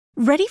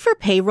Ready for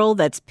payroll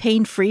that's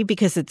pain-free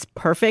because it's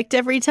perfect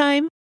every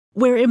time?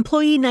 Where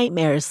employee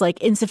nightmares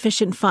like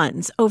insufficient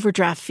funds,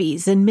 overdraft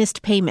fees, and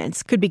missed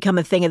payments could become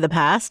a thing of the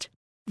past?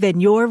 Then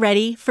you're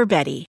ready for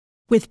Beti.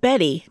 With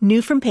Beti,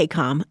 new from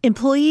Paycom,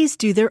 employees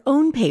do their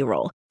own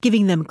payroll,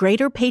 giving them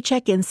greater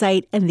paycheck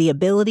insight and the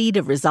ability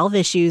to resolve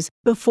issues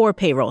before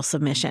payroll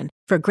submission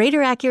for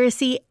greater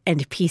accuracy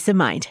and peace of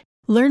mind.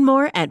 Learn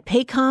more at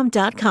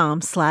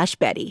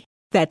paycom.com/Beti.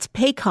 That's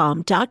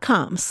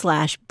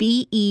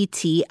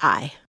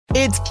paycom.com/BETI.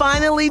 It's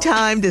finally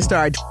time to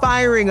start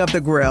firing up the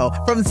grill.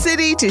 From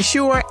city to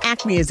shore,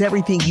 Acme is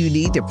everything you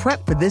need to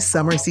prep for this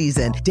summer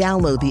season.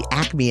 Download the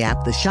Acme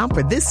app to shop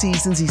for this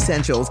season's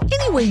essentials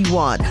any way you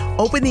want.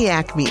 Open the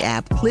Acme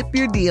app, clip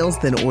your deals,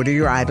 then order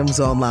your items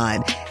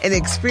online. An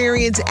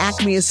experienced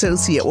Acme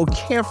associate will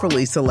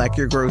carefully select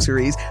your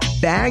groceries,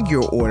 bag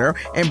your order,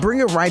 and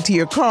bring it right to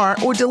your car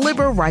or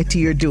deliver right to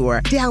your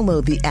door.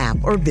 Download the app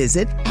or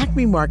visit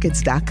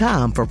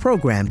acmemarkets.com for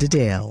program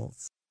details.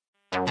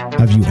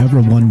 Have you ever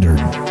wondered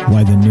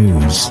why the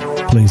news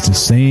plays the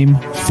same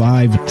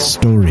 5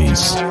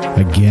 stories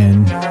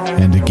again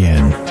and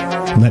again?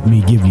 Let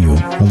me give you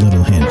a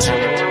little hint.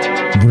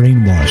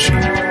 Brainwashing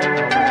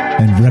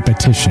and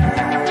repetition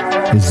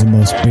is the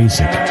most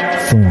basic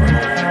form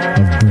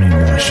of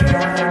brainwashing.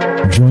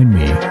 Join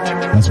me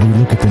as we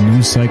look at the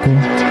news cycle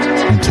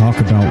and talk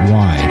about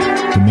why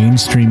the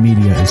mainstream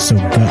media is so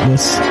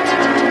gutless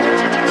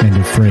and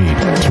afraid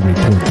to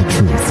report the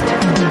truth.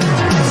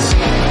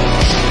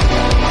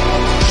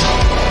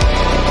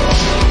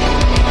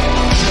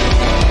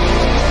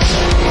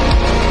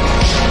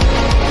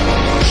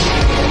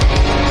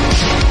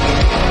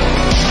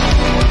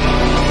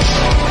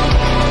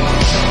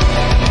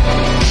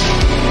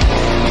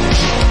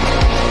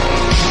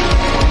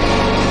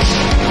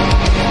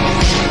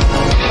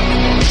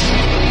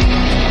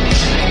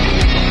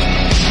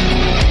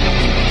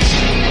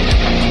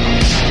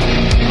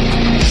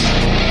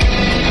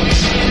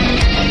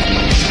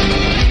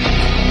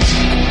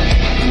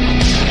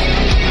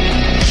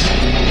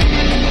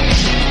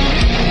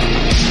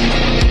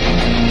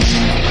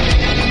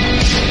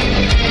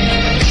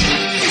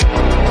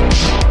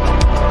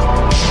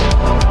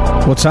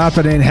 What's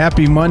happening?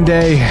 Happy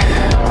Monday.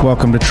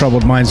 Welcome to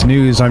Troubled Minds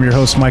News. I'm your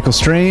host, Michael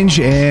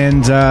Strange,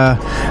 and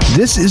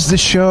this is the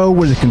show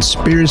where the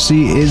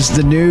conspiracy is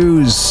the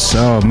news.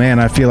 Oh, man,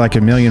 I feel like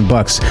 $1 million.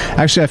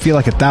 Actually, I feel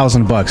like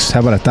 $1,000. How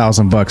about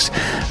 $1,000?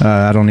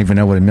 I don't even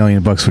know what $1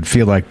 million would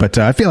feel like, but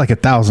I feel like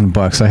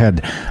 $1,000.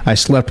 I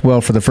slept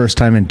well for the first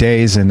time in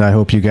days, and I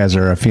hope you guys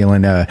are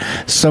feeling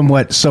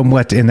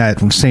somewhat in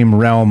that same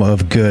realm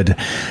of good.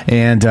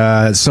 And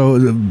so,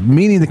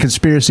 meaning the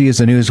conspiracy is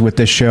the news with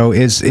this show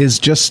is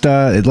just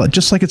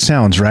like it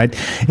sounds, right?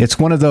 It's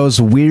one of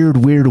those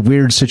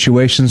weird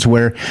situations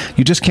where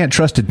you just can't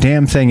trust a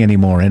damn thing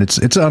anymore, and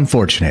it's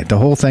unfortunate. The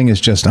whole thing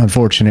is just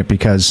unfortunate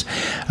because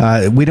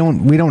we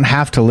don't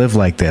have to live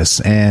like this.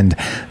 And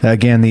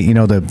again,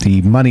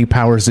 the money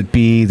powers that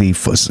be, the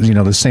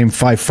same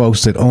 5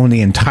 folks that own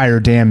the entire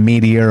damn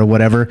media or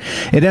whatever,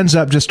 it ends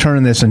up just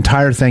turning this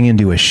entire thing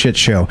into a shit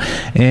show,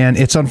 and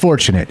it's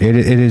unfortunate. It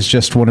is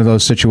just one of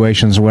those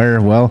situations where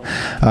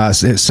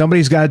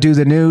somebody's got to do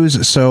the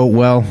news, so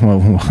I'm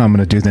going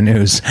to do the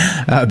news.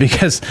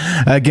 Because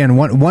again,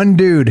 one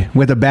dude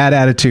with a bad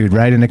attitude,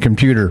 right, in a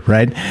computer,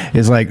 right,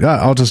 is like,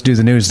 I'll just do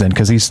the news then,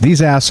 because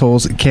these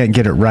assholes can't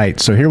get it right.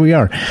 So here we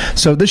are.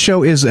 So this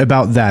show is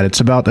about that. It's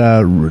about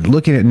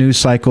looking at news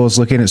cycles,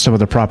 looking at some of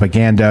the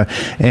propaganda,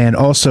 and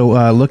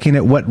also looking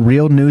at what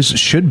real news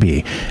should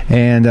be.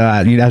 And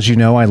as you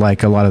know, I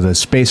like a lot of the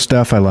space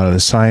stuff. I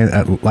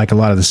like a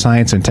lot of the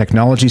science and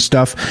technology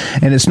stuff.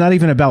 And it's not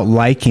even about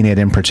liking it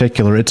in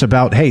particular. It's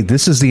about, hey,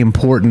 this is the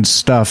important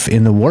stuff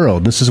in the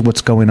world. This is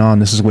what's going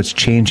on. This is what's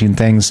changing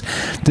things.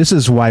 This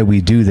is why we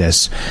do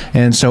this.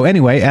 And so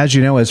anyway, as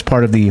you know, as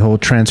part of the whole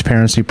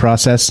transparency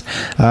process,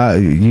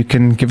 you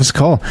can give us a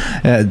call.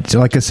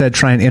 Like I said,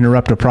 try and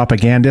interrupt a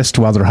propagandist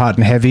while they're hot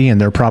and heavy in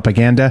their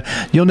propaganda.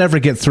 You'll never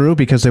get through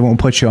because they won't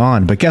put you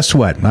on. But guess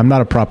what? I'm not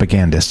a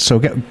propagandist.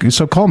 So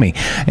call me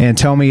and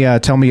tell me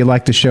you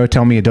like the show.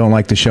 Tell me you don't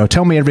like the show.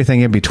 Tell me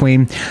everything in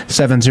between.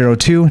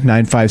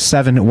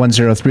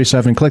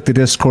 702-957-1037. Click the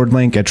Discord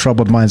link at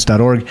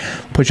troubledminds.org.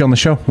 Put you on the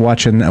show.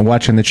 Watching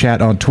the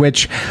chat on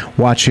Twitch,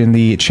 watching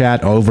the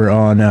chat over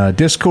on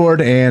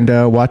Discord, and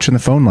watching the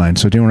phone line.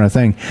 So doing our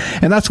thing.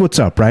 And that's what's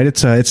up, right?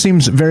 It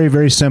seems very,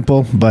 very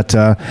simple, but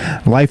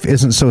life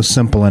isn't so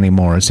simple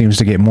anymore. It seems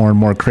to get more and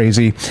more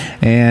crazy.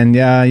 And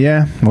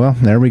well,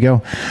 there we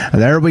go.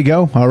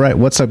 All right,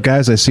 what's up,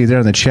 guys? I see you there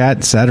in the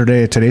chat.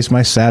 Saturday. Today's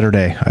my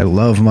Saturday. I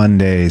love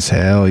Mondays.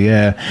 Hell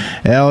yeah.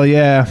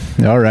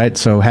 All right,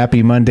 so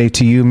happy Monday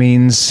to you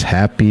means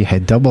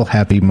double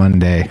happy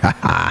Monday.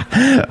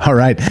 All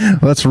right,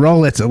 let's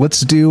roll it.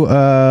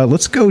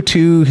 let's go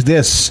to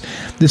this.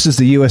 This is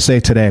the USA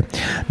Today.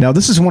 Now,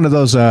 this is one of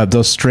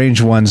those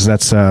strange ones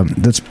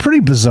that's pretty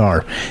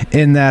bizarre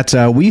in that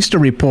we used to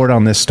report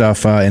on this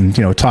stuff and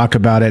talk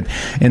about it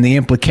and the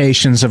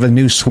implications of a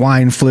new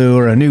swine flu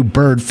or a new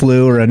bird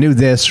flu or a new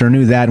this or a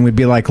new that, and we'd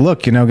be like,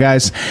 look,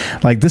 guys,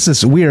 like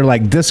we are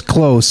like this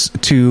close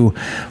to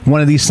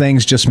one of these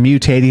things just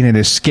mutating and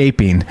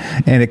escaping,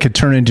 and it could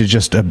turn into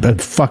just a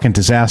fucking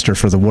disaster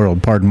for the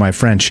world. Pardon my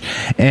French.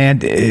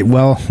 And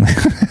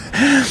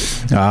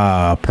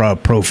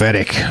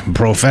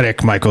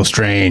prophetic Michael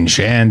Strange.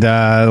 And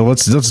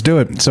let's do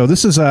it. So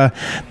this is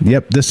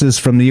this is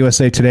from the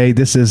USA Today.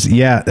 This is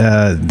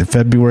the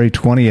February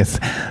 20th.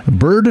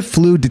 Bird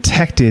flu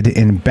detected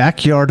in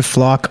backyard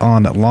flock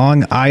on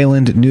Long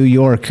Island, New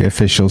York,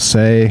 officials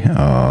say.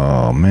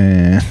 Oh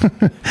man.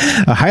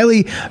 A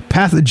highly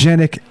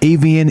pathogenic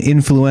avian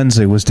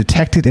influenza was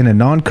detected in a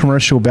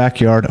non-commercial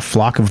backyard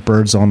flock of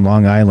birds on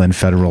Long Island,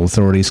 federal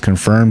authorities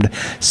confirmed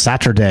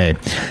Saturday.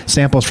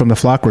 Samples from the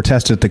flock were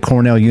tested at the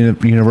Cornell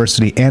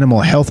University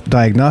Animal Health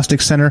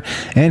Diagnostic Center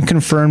and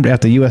confirmed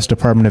at the U.S.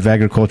 Department of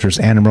Agriculture's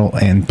Animal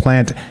and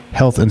Plant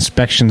Health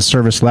Inspection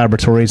Service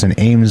laboratories in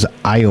Ames,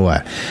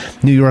 Iowa.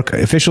 New York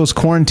officials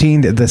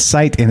quarantined the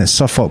site in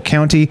Suffolk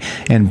County,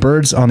 and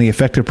birds on the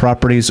affected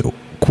properties,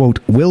 quote,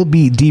 will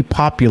be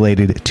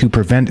depopulated to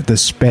prevent the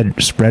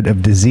spread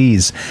of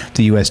disease,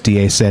 the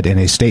USDA said in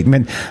a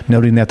statement,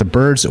 noting that the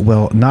birds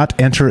will not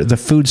enter the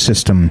food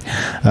system.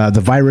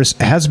 The virus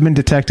has been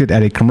detected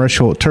at a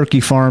commercial turkey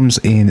farms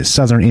in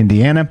southern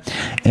Indiana,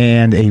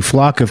 and a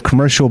flock of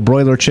commercial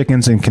broiler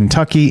chickens in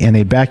Kentucky, and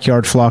a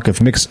backyard flock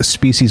of mixed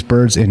species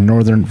birds in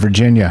northern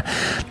Virginia.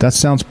 That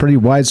sounds pretty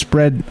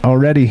widespread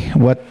already.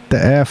 What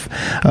the F?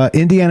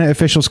 Indiana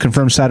officials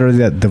confirmed Saturday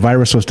that the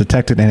virus was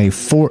detected in a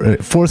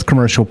fourth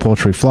commercial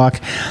poultry flock.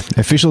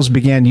 Officials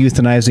began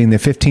euthanizing the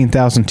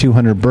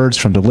 15,200 birds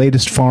from the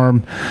latest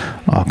farm.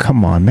 Oh,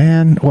 come on,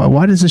 man.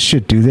 Why does this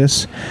shit do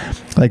this?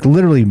 Like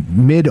literally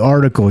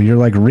mid-article, you're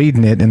like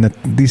reading it, and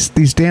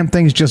these damn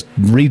things just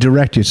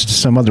redirect you to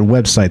some other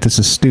website. This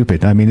is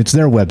stupid. I mean, it's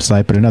their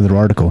website, but another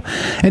article.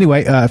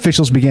 Anyway,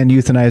 officials began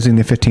euthanizing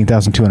the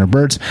 15,200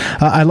 birds.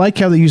 I like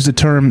how they use the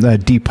term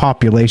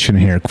depopulation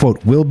here.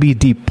 Quote, will be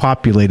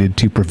depopulated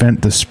to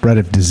prevent the spread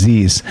of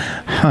disease.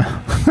 Huh.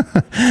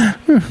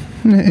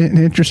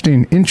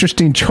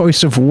 Interesting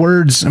choice of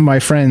words, my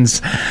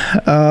friends.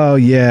 Oh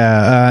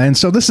yeah, and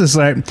so this is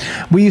like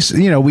we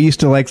used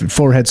to like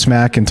forehead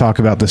smack and talk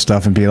about this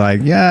stuff and be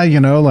like, yeah,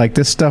 like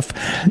this stuff.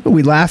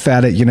 We laugh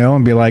at it,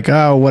 and be like,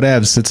 oh,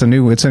 whatevs. It's a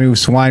new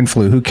swine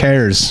flu. Who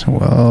cares?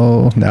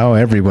 Well, now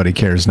everybody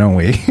cares, don't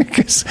we?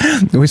 Because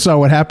we saw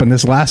what happened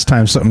this last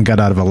time something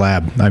got out of a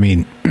lab. I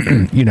mean,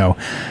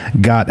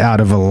 got out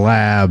of a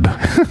lab.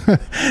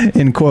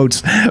 In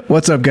quotes.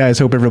 What's up, guys?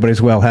 Hope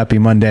everybody's well. Happy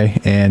Monday.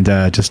 And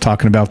just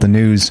talking about the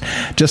news,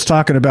 just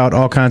talking about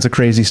all kinds of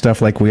crazy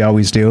stuff like we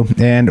always do.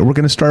 And we're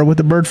going to start with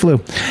the bird flu.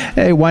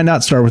 Hey, why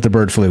not start with the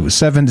bird flu?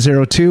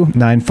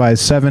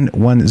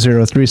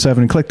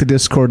 702-957-1037. Click the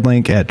Discord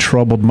link at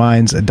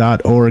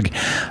troubledminds.org.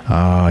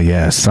 Oh,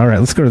 yes. All right,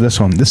 let's go to this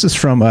one. This is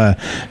from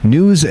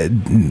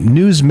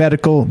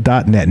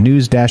newsmedical.net,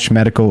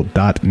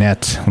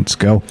 news-medical.net. Let's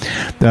go.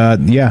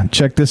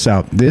 Check this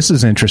out. This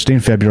is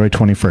interesting. February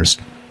 21st.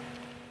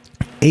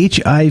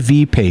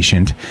 HIV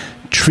patient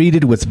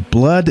treated with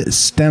blood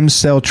stem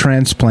cell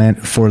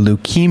transplant for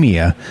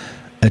leukemia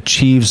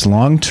achieves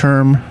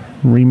long-term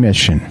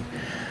remission.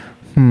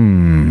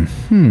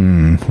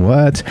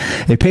 What?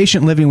 A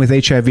patient living with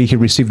HIV who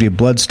received a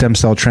blood stem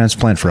cell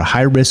transplant for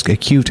high-risk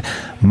acute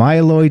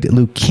myeloid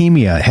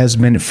leukemia has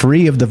been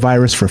free of the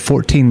virus for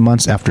 14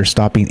 months after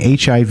stopping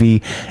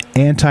HIV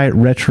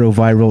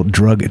antiretroviral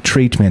drug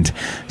treatment,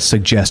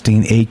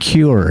 suggesting a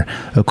cure,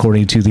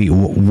 according to the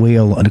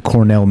Weill and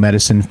Cornell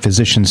Medicine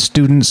physician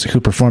students who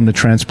performed the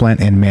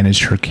transplant and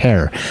managed her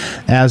care.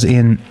 As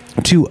in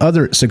two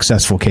other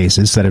successful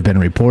cases that have been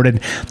reported,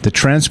 the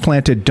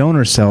transplanted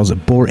donor cells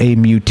bore a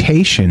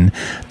mutation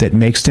that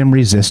makes them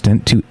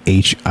resistant to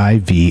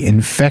HIV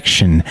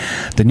infection.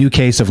 The new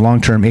case of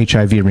long-term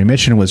HIV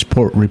remission was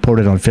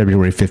reported on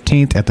February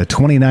 15th at the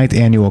 29th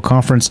Annual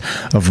Conference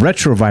of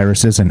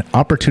Retroviruses and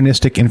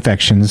Opportunistic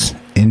Infections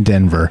in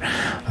Denver.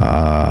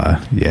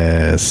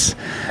 Yes.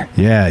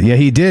 Yeah,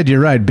 he did.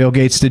 You're right. Bill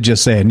Gates did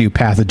just say a new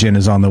pathogen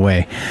is on the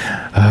way.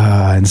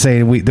 And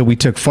say that we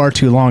took far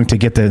too long to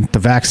get the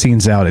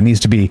vaccines out. It needs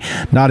to be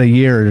not a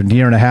year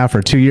and a half,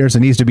 or 2 years.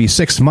 It needs to be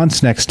 6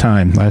 months next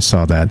time. I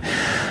saw that.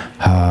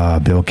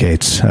 Bill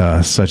Gates,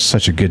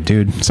 such a good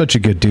dude. Such a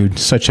good dude.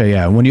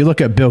 When you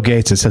look at Bill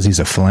Gates, it says he's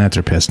a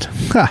philanthropist.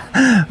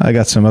 I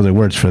got some other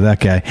words for that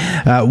guy.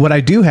 What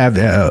I do have,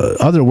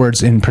 other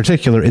words in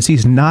particular, is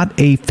he's not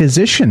a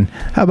physician.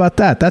 How about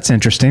that? That's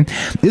interesting.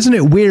 Isn't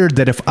it weird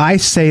that if I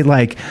say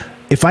like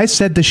if I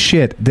said the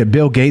shit that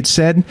Bill Gates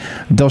said,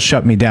 they'll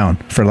shut me down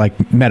for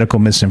like medical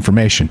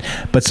misinformation.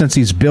 But since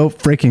he's Bill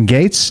freaking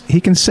Gates, he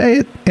can say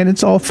it and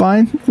it's all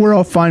fine. We're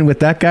all fine with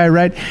that guy,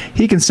 right?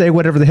 He can say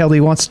whatever the hell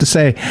he wants to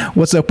say.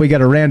 What's up? We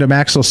got a random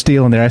Axel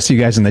Steele in there. I see you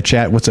guys in the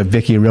chat. What's up,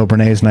 Vicky, Real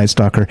Bernays, Night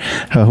Stalker?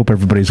 I hope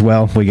everybody's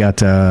well. We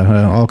got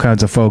all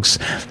kinds of folks.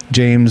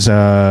 James,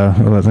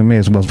 I may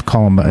as well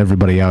call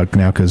everybody out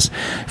now, because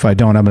if I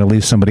don't, I'm going to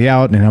leave somebody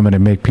out and I'm going to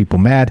make people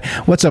mad.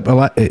 What's up?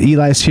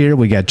 Eli's here.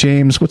 We got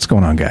James. What's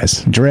going on,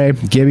 guys? Dre,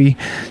 Gibby.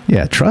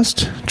 Yeah,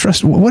 trust.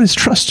 What does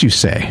trust you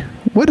say?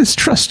 What does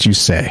trust you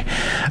say?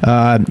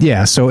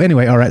 Yeah, so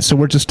anyway, all right, so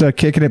we're just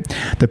kicking it.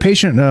 The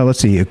patient, let's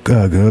see,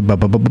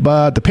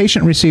 the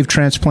patient received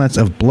transplants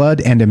of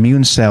blood and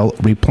immune cell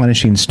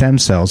replenishing stem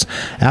cells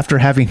after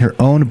having her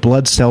own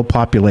blood cell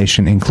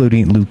population,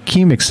 including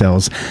leukemic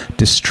cells,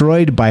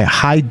 destroyed by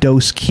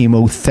high-dose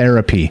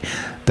chemotherapy.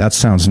 That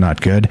sounds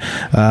not good.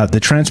 The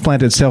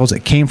transplanted cells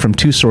came from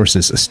two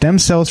sources. Stem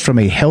cells from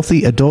a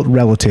healthy adult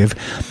relative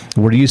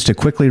were used to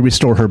quickly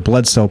restore her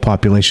blood cell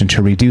population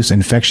to reduce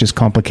infectious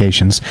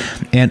complications,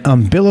 and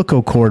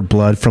umbilical cord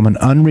blood from an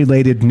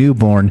unrelated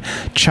newborn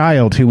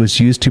child who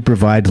was used to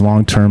provide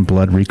long-term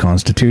blood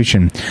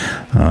reconstitution.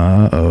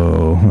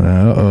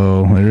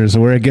 There's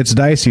where it gets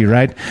dicey,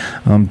 right?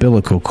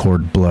 Umbilical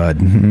cord blood.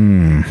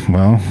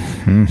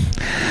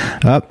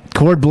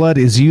 Cord blood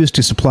is used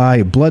to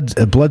supply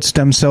blood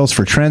stem cells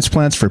for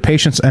transplants for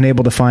patients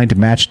unable to find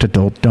matched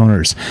adult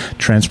donors.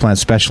 Transplant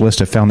specialists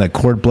have found that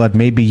cord blood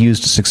may be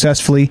used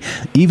successfully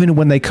even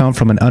when they come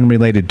from an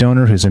unrelated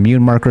donor whose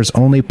immune markers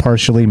only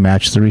partially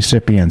match the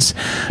recipient's.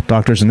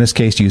 Doctors in this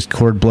case used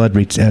cord blood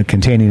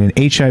containing an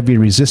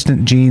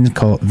HIV-resistant gene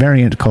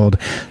variant called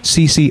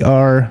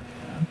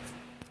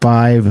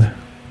CCR5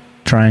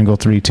 triangle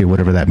 3-2,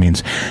 whatever that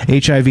means.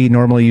 HIV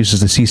normally uses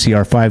the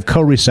CCR5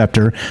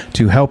 co-receptor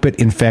to help it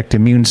infect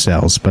immune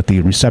cells, but the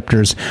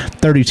receptor's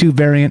 32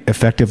 variant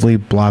effectively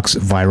blocks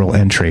viral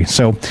entry.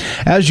 So,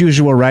 as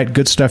usual, right,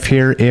 good stuff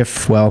here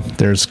if, well,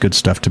 there's good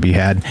stuff to be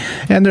had.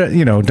 And, there,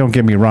 don't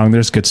get me wrong,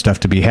 there's good stuff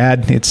to be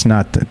had. It's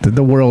not,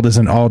 the world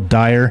isn't all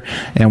dire,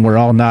 and we're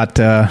all not,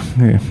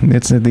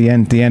 it's the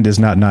end is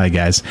not nigh,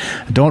 guys.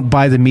 Don't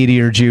buy the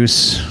meteor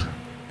juice.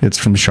 It's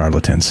from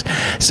charlatans.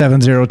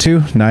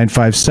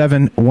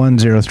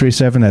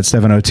 702-957-1037. That's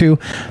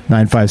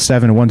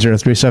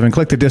 702-957-1037.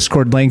 Click the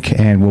Discord link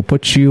and we'll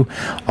put you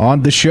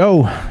on the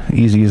show.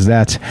 Easy as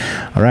that.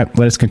 All right,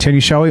 let us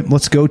continue, shall we?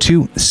 Let's go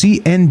to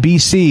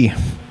CNBC.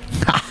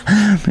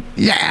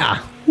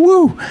 Yeah.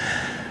 Woo.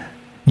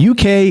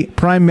 UK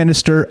Prime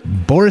Minister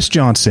Boris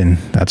Johnson,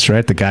 that's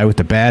right, the guy with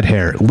the bad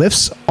hair,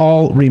 lifts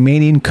all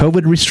remaining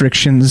COVID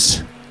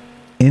restrictions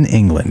in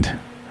England.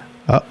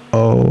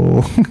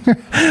 Well,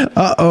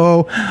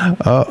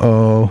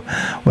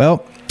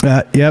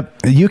 yep.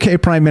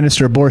 UK Prime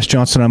Minister Boris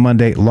Johnson on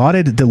Monday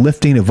lauded the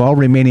lifting of all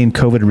remaining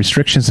COVID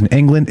restrictions in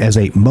England as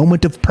a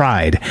moment of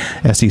pride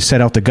as he set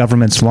out the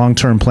government's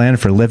long-term plan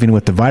for living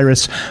with the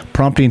virus,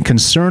 prompting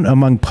concern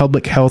among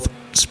public health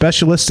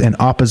specialists and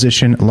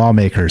opposition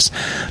lawmakers.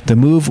 The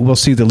move will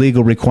see the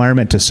legal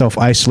requirement to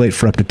self-isolate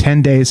for up to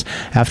 10 days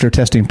after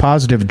testing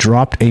positive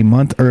dropped a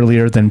month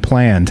earlier than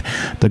planned.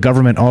 The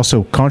government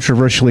also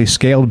controversially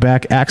scaled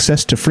back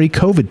access to free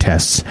COVID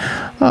tests.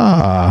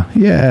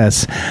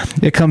 Yes.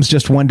 It comes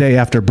just one day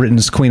after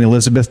Britain's Queen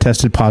Elizabeth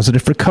tested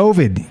positive for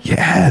COVID.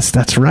 Yes,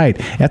 that's right.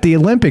 At the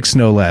Olympics,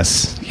 no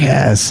less.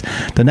 Yes.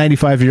 The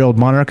 95-year-old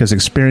monarch is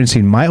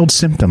experiencing mild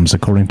symptoms,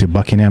 according to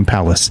Buckingham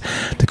Palace.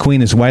 The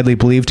Queen is widely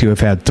believed to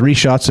have had 3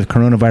 shots of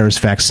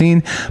coronavirus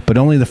vaccine, but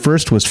only the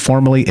first was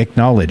formally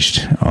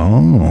acknowledged.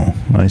 Oh,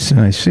 I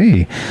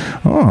see.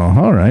 Oh,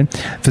 all right.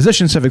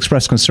 Physicians have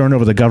expressed concern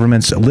over the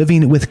government's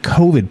living with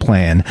COVID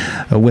plan,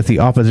 with the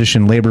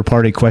opposition Labour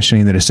Party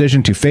questioning the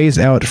decision to phase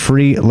out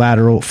free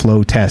lateral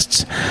flow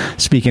tests.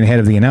 Speaking ahead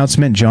of the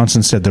announcement,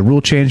 Johnson said the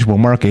rule change will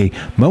mark a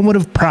moment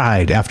of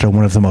pride after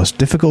one of the most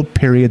difficult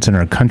periods in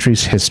our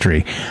country's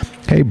history.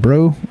 Hey,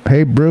 bro,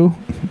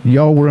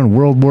 y'all were in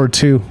World War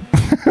II.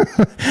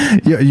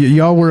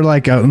 Y'all were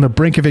like on the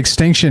brink of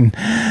extinction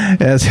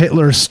as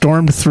Hitler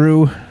stormed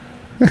through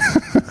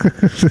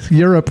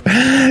Europe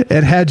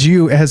and had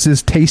you as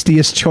his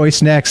tastiest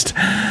choice next.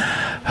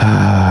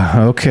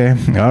 Okay,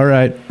 all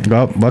right.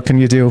 Well, what can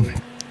you do?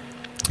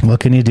 What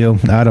can you do?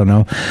 I don't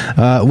know.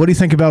 What do you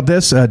think about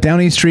this?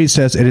 Downing Street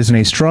says it is in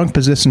a strong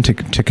position to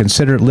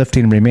consider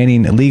lifting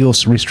remaining legal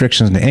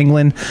restrictions in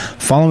England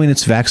following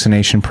its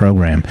vaccination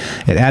program.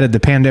 It added the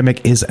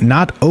pandemic is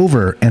not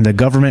over and the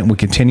government will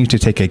continue to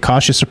take a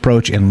cautious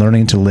approach in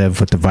learning to live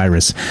with the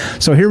virus.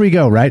 So here we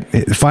go, right?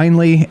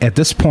 Finally, at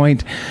this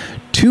point,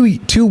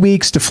 2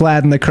 weeks to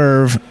flatten the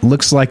curve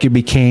looks like it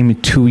became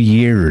 2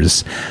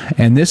 years.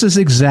 And this is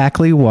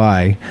exactly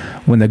why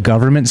when the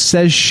government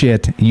says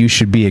shit, you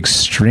should be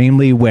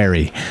extremely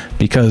wary.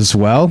 Because,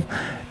 well,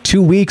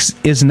 2 weeks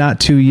is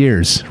not 2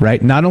 years,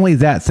 right? Not only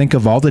that, think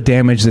of all the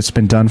damage that's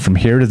been done from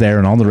here to there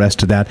and all the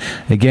rest of that.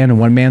 Again,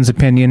 one man's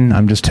opinion.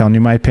 I'm just telling you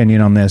my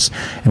opinion on this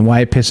and why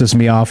it pisses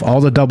me off. All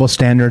the double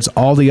standards,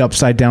 all the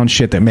upside down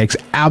shit that makes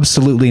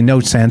absolutely no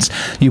sense.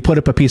 You put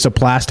up a piece of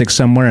plastic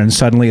somewhere and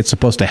suddenly it's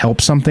supposed to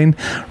help something,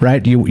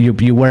 right?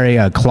 You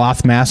wear a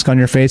cloth mask on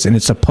your face and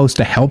it's supposed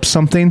to help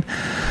something.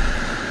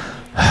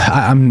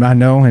 I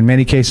know in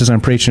many cases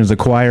I'm preaching to the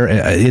choir.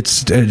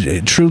 It's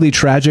truly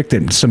tragic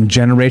that some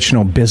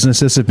generational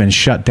businesses have been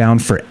shut down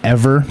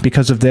forever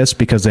because of this,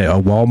 because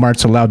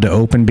Walmart's allowed to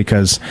open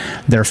because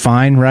they're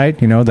fine, right?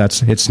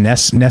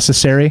 It's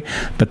necessary.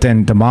 But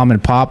then the mom and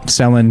pop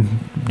selling,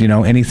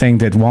 anything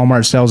that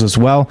Walmart sells as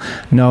well.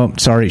 No,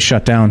 sorry,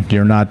 shut down.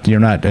 You're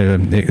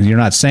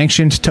not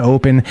sanctioned to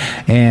open.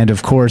 And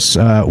of course,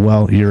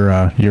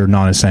 you're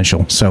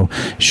non-essential. So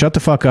shut the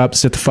fuck up,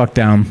 sit the fuck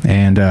down,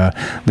 and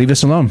leave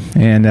us alone,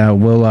 and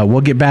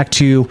we'll get back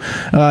to you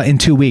in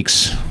 2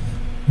 weeks.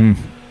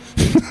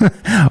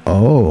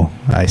 Oh,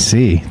 I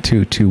see.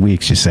 Two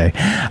weeks, you say.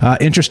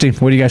 Interesting.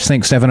 What do you guys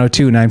think?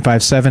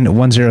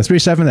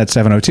 702-957-1037. That's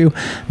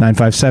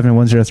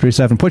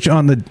 702-957-1037. Put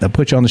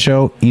you on the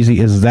show. Easy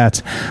as that.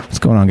 What's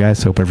going on,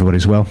 guys? Hope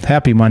everybody's well.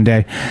 Happy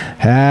Monday.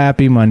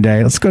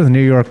 Let's go to the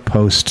New York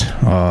Post.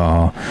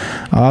 Oh,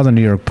 the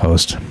New York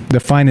Post. The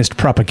finest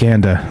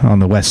propaganda on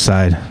the west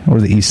side, or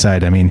the east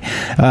side, I mean.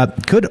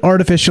 Could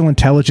artificial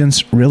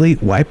intelligence really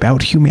wipe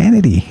out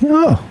humanity?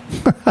 Oh,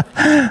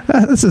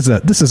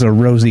 this is a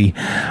rosy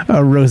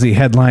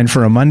headline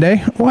for a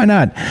Monday. Why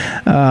not?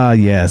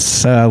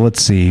 Yes.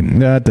 Let's see.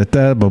 Blah,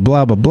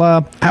 blah, blah,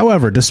 blah.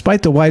 However,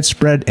 despite the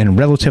widespread and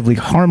relatively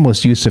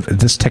harmless use of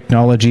this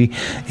technology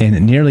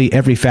in nearly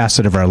every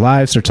facet of our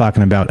lives, they're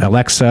talking about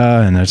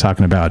Alexa and they're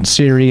talking about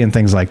Siri and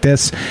things like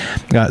this.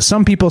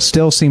 Some people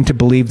still seem to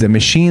believe that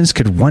machines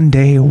could one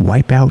day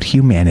wipe out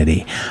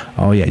humanity.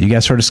 Oh yeah, you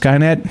guys heard of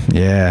Skynet?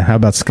 Yeah, how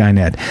about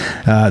Skynet?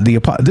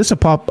 This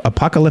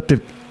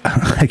apocalyptic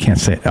I can't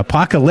say it.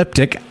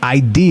 Apocalyptic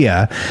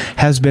idea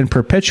has been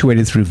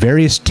perpetuated through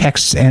various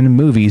texts and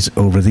movies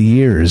over the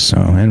years.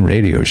 Oh, and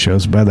radio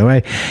shows, by the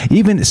way.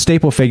 Even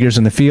staple figures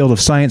in the field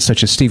of science,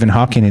 such as Stephen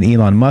Hawking and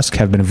Elon Musk,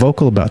 have been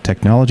vocal about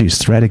technology's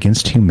threat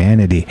against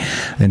humanity.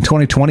 In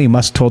 2020,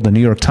 Musk told the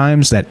New York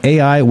Times that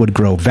AI would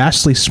grow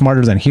vastly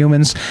smarter than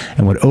humans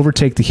and would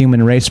overtake the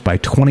human race by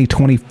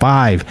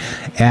 2025,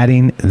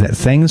 adding that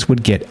things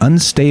would get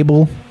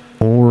unstable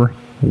or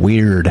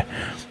weird.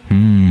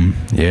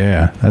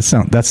 Yeah, that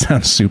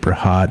sounds super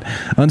hot.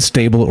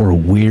 Unstable or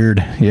weird.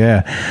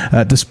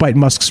 Yeah. Despite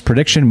Musk's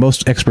prediction,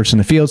 most experts in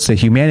the field say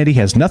humanity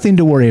has nothing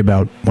to worry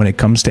about when it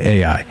comes to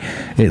AI.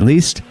 At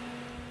least,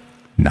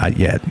 not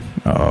yet.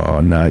 Oh,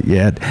 not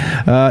yet.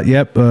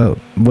 Yep.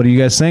 What do you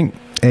guys think?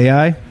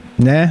 AI?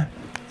 Nah.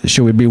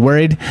 Should we be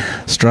worried?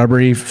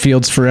 Strawberry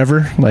fields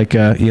forever, like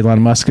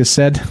Elon Musk has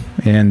said.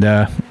 And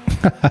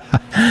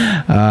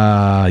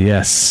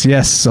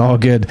yes, all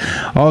good.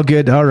 All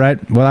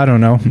right. Well, I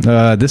don't know.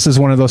 This is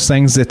one of those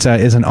things that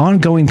is an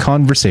ongoing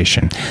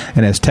conversation.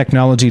 And as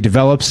technology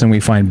develops and we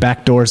find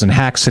backdoors and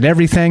hacks and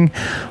everything,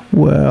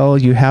 well,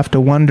 you have to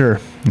wonder.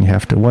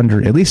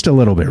 At least a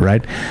little bit,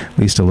 right? At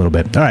least a little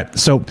bit. All right.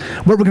 So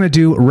what we're going to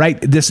do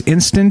right this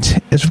instant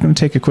is we're going to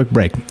take a quick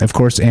break, of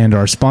course, and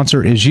our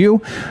sponsor is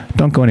you.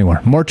 Don't go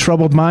anywhere. More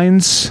Troubled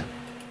Minds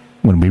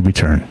when we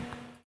return.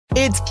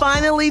 It's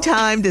finally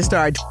time to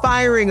start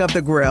firing up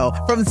the grill.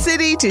 From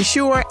city to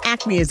shore,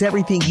 Acme is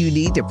everything you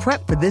need to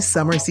prep for this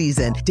summer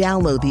season.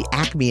 Download the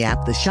Acme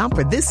app to shop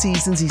for this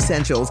season's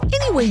essentials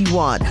any way you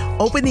want.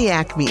 Open the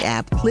Acme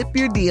app, clip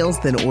your deals,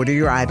 then order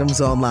your items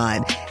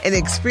online. An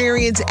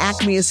experienced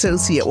Acme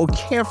associate will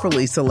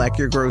carefully select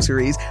your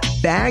groceries,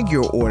 bag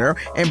your order,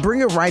 and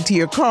bring it right to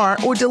your car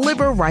or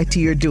deliver right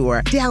to your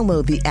door.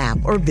 Download the app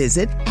or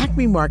visit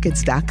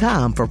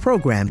acmemarkets.com for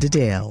program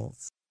details.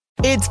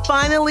 It's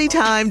finally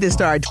time to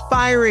start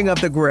firing up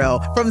the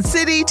grill. From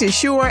city to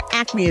shore,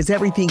 Acme is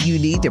everything you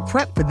need to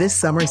prep for this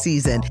summer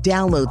season.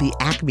 Download the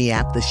Acme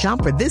app to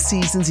shop for this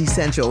season's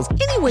essentials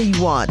any way you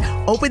want.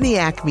 Open the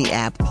Acme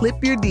app, clip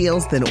your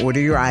deals, then order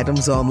your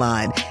items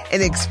online.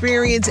 An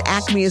experienced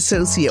Acme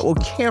associate will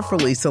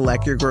carefully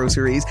select your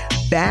groceries,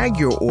 bag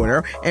your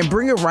order, and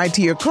bring it right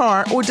to your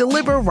car or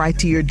deliver right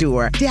to your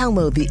door.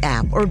 Download the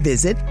app or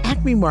visit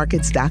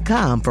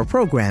acmemarkets.com for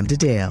program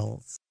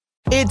details.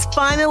 It's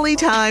finally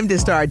time to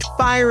start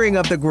firing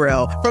up the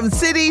grill. From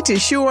city to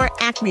shore,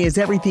 Acme is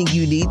everything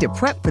you need to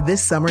prep for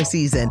this summer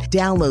season.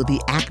 Download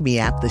the Acme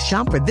app to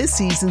shop for this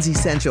season's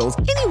essentials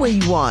any way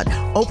you want.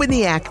 Open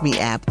the Acme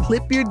app,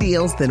 clip your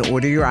deals, then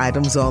order your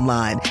items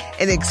online.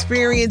 An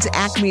experienced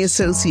Acme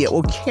associate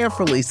will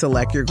carefully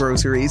select your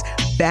groceries,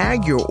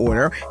 bag your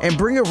order, and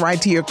bring it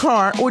right to your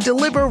car or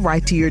deliver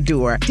right to your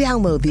door.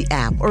 Download the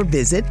app or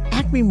visit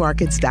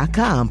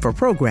acmemarkets.com for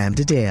program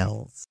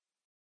details.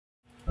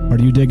 Are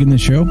you digging the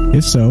show?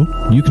 If so,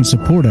 you can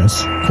support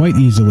us quite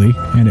easily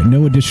and at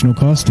no additional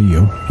cost to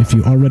you if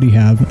you already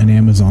have an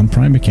Amazon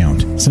Prime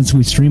account. Since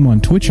we stream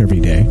on Twitch every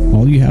day,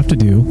 all you have to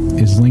do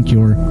is link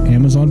your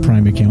Amazon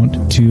Prime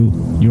account to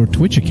your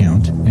Twitch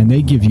account, and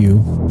they give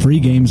you free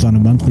games on a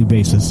monthly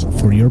basis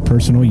for your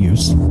personal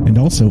use, and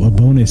also a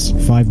bonus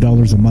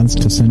 $5 a month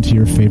to send to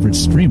your favorite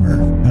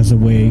streamer as a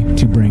way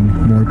to bring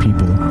more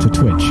people to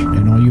Twitch.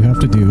 And all you have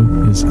to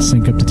do is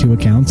sync up to 2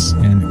 accounts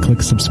and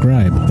click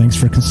subscribe. Thanks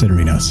for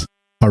considering us.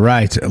 All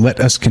right, let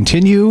us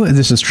continue.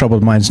 This is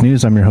Troubled Minds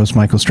News. I'm your host,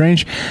 Michael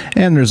Strange,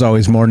 and there's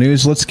always more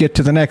news. Let's get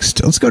to the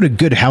next. Let's go to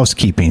good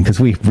housekeeping, because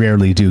we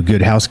rarely do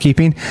good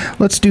housekeeping.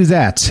 Let's do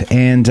that,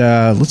 and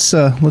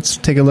let's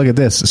take a look at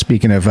this.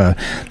 Speaking of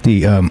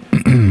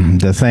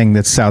the thing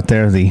that's out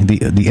there,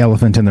 the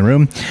elephant in the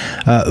room,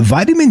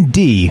 vitamin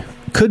D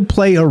could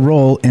play a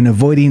role in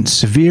avoiding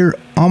severe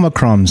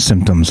Omicron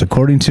symptoms,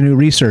 according to new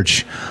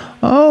research.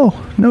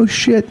 Oh, no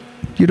shit.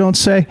 You don't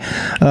say.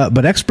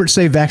 But experts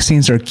say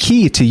vaccines are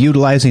key to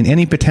utilizing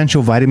any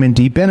potential vitamin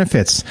D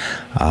benefits,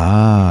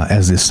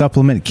 as the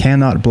supplement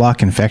cannot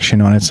block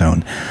infection on its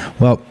own.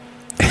 Well,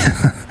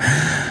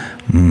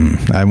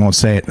 I won't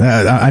say it.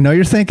 I know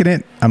you're thinking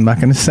it. I'm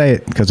not going to say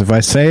it, because if I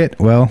say it,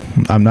 well,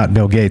 I'm not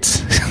Bill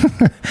Gates.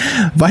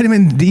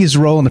 Vitamin D's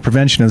role in the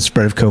prevention of the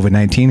spread of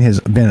COVID-19 has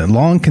been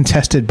long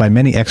contested by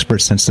many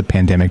experts since the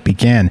pandemic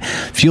began,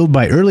 fueled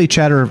by early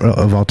chatter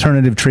of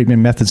alternative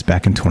treatment methods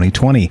back in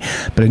 2020.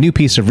 But a new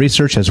piece of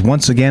research has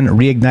once again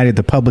reignited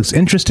the public's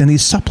interest in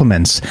these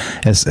supplements,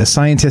 as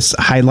scientists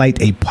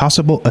highlight a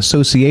possible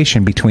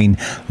association between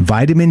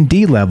vitamin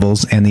D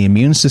levels and the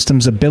immune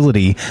system's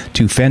ability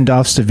to fend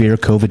off severe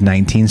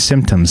COVID-19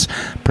 symptoms,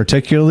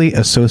 particularly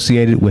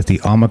associated with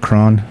the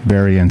Omicron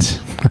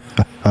variant.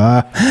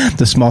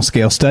 The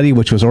small-scale study,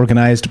 which was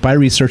organized by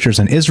researchers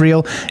in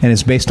Israel and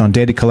is based on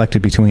data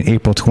collected between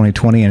April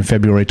 2020 and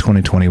February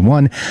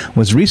 2021,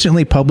 was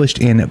recently published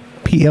in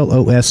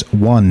PLOS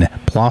One,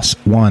 PLOS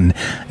One,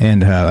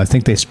 and I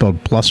think they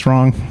spelled plus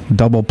wrong,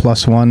 double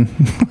plus one,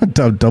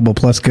 double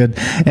plus good.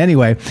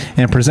 Anyway,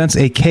 and presents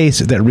a case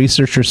that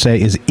researchers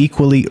say is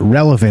equally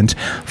relevant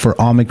for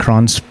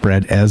Omicron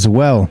spread as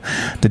well.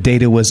 The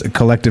data was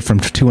collected from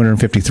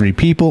 253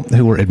 people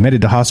who were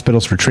admitted to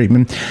hospitals for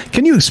treatment.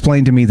 Can you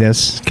explain to me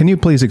this? Can you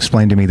please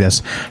explain to me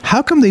this?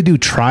 How come they do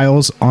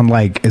trials on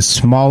like as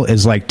small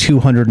as like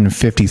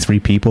 253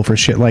 people for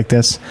shit like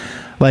this?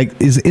 Like,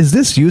 is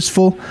this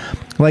useful?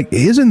 Like,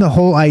 isn't the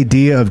whole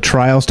idea of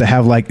trials to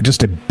have like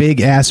just a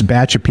big ass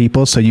batch of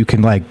people so you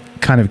can like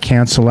kind of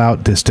cancel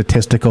out the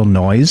statistical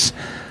noise?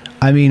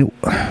 I mean,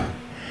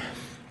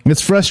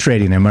 it's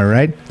frustrating, am I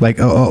right? Like,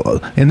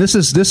 and this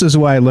is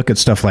why I look at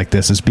stuff like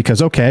this, is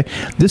because, okay,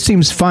 this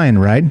seems fine,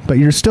 right? But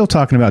you're still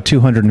talking about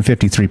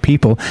 253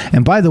 people.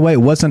 And by the way,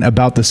 it wasn't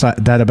about the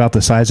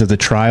size of the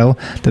trial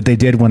that they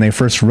did when they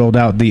first rolled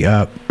out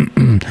the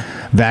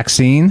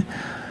vaccine.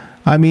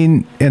 I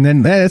mean, and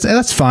then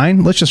that's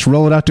fine. Let's just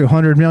roll it out to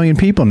 100 million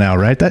people now,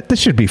 right? That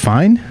should be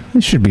fine.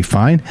 This should be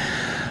fine.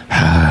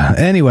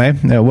 Anyway,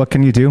 what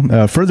can you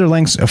do? Further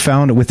links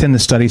found within the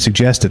study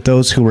suggest that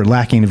those who were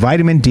lacking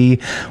vitamin D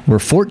were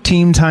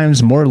 14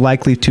 times more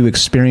likely to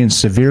experience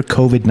severe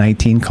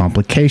COVID-19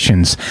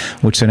 complications,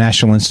 which the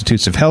National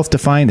Institutes of Health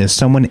defined as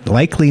someone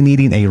likely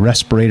needing a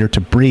respirator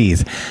to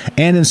breathe.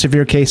 And in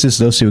severe cases,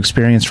 those who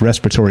experience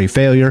respiratory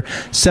failure,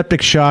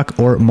 septic shock,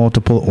 or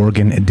multiple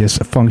organ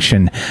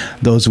dysfunction.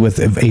 Those with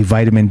a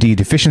vitamin D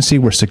deficiency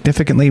were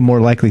significantly more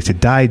likely to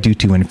die due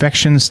to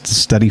infections, the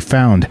study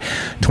found.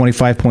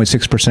 25.6%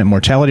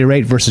 mortality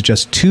rate versus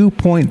just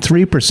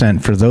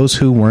 2.3% for those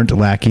who weren't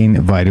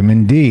lacking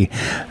vitamin D.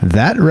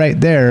 That right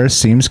there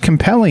seems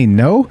compelling,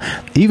 no?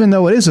 Even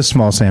though it is a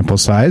small sample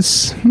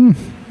size.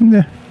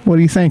 What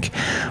do you think?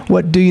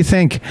 What do you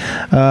think?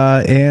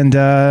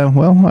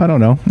 Well, I don't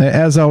know.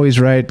 As always,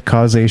 right?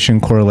 Causation,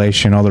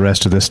 correlation, all the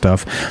rest of this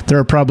stuff. There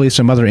are probably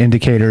some other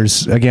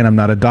indicators. Again, I'm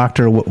not a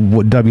doctor.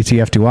 What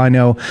WTF do I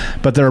know?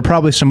 But there are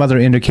probably some other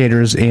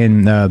indicators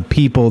in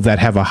people that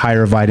have a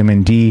higher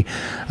vitamin D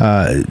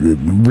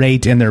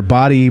rate in their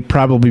body,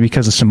 probably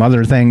because of some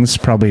other things,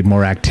 probably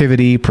more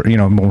activity,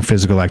 more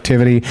physical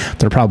activity.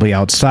 They're probably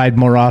outside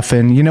more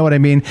often. You know what I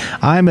mean?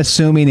 I'm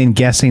assuming and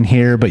guessing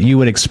here, but you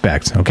would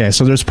expect. Okay,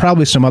 so there's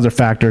probably some other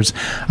factors.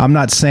 I'm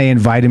not saying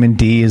vitamin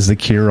D is the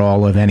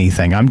cure-all of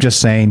anything. I'm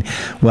just saying,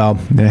 well,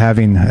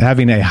 having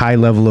a high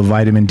level of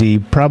vitamin D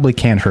probably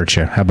can't hurt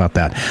you. How about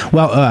that?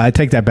 Well, I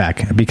take that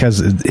back,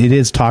 because it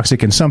is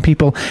toxic in some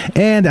people,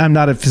 and I'm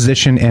not a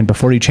physician, and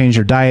before you change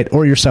your diet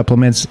or your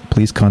supplements,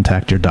 please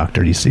contact your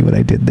doctor. You see what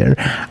I did there?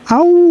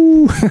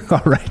 Ow!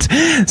 All right.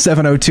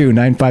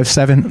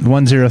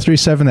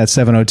 702-957-1037. That's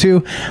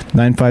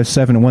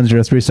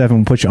 702-957-1037.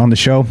 We'll put you on the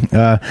show.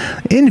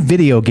 In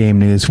video game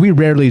news, we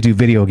rarely do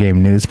video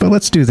game news, but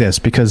let's do this,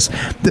 because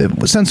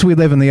since we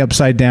live in the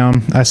upside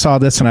down, I saw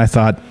this and I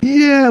thought,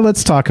 yeah,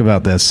 let's talk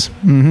about this.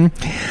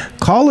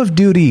 Call of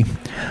Duty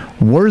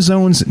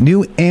Warzone's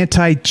new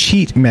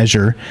anti-cheat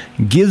measure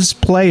gives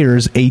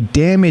players a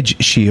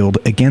damage shield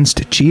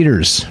against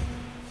cheaters.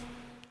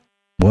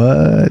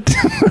 What?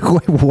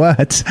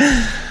 What?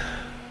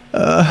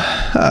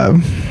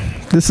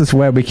 This is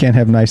why we can't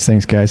have nice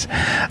things, guys.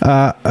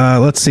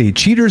 Let's see.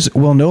 Cheaters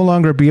will no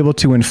longer be able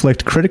to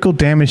inflict critical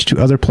damage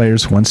to other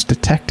players once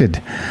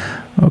detected.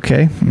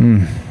 Okay.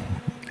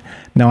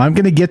 Now, I'm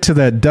going to get to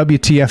the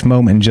WTF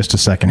moment in just a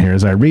second here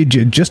as I read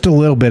you just a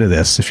little bit of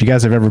this. If you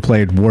guys have ever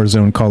played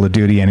Warzone, Call of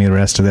Duty, any of the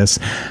rest of this,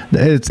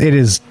 it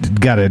has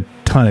got a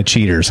ton of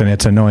cheaters, and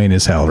it's annoying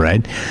as hell,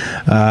 right?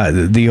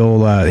 The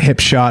old hip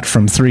shot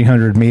from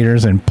 300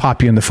 meters and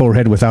pop you in the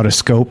forehead without a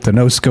scope, the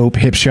no-scope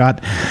hip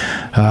shot.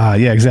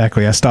 Yeah,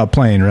 exactly. I stopped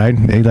playing, right?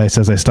 Eli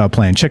says I stopped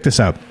playing. Check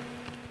this out.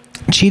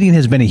 Cheating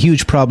has been a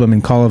huge problem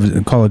in Call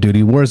of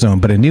Duty Warzone,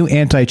 but a new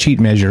anti-cheat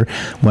measure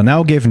will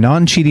now give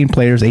non-cheating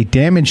players a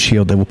damage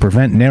shield that will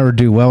prevent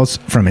ne'er-do-wells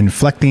from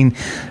inflicting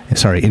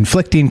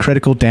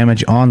critical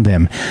damage on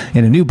them.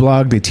 In a new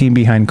blog, the team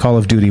behind Call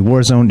of Duty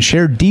Warzone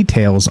shared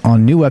details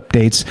on new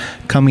updates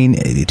coming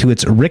to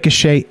its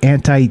Ricochet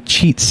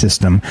anti-cheat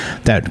system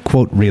that,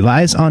 quote,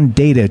 relies on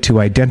data to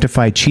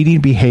identify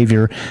cheating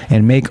behavior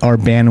and make our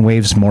ban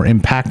waves more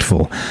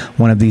impactful.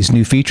 One of these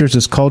new features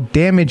is called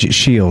Damage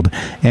Shield,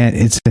 and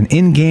it's an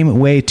in-game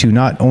way to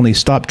not only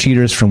stop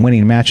cheaters from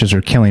winning matches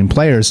or killing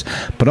players,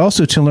 but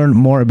also to learn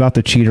more about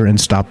the cheater and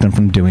stop them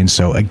from doing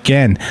so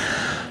again.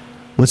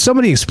 Would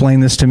somebody explain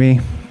this to me?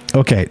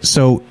 Okay,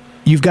 so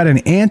you've got an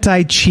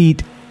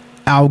anti-cheat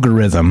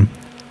algorithm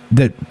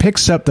that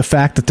picks up the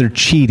fact that they're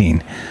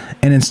cheating,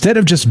 and instead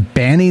of just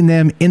banning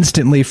them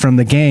instantly from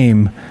the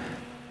game,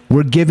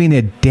 we're giving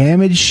a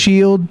damage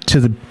shield to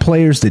the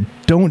players that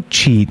don't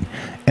cheat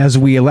as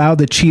we allow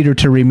the cheater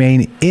to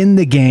remain in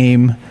the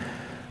game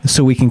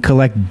so we can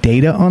collect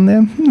data on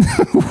them?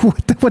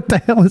 What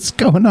the hell is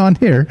going on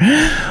here?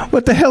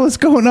 What the hell is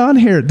going on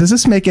here? Does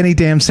this make any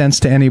damn sense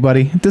to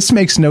anybody? This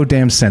makes no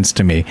damn sense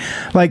to me.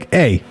 Like,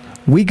 hey,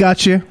 we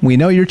got you. We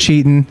know you're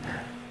cheating.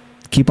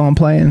 Keep on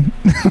playing.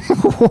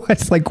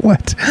 What? Like,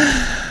 what?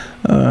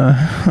 All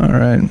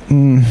right.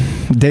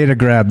 Data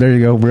grab. There you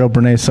go. Real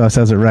Bernays Sauce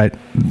has it right.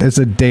 It's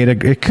a data.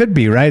 It could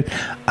be, right?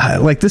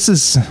 Like, this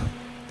is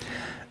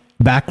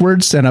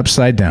backwards and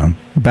upside down.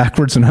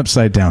 Backwards and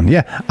upside down.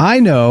 Yeah,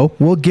 I know.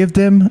 We'll give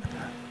them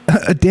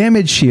a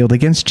damage shield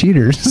against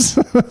cheaters.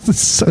 It's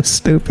so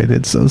stupid.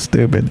 It's so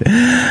stupid.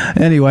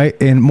 Anyway,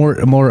 in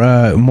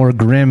more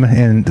grim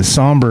and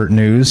somber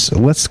news,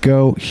 let's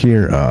go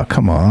here.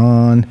 Come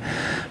on,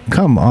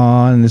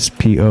 this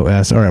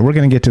POS. All right, we're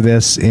going to get to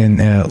this in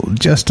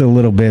just a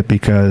little bit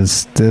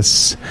because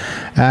this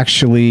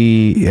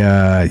actually,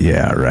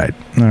 yeah, right.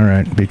 All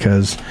right,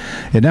 because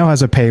it now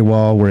has a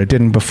paywall where it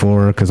didn't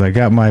before because I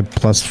got my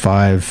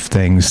 +5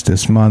 things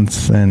this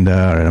month, and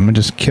all right, I'm going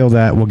to just kill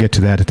that. We'll get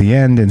to that at the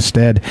end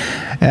instead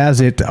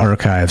as it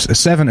archives.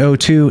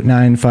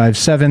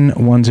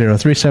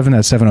 702-957-1037.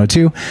 That's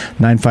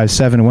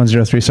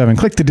 702-957-1037.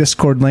 Click the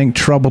Discord link,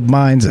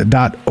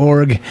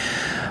 troubledminds.org.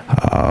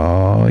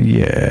 Oh,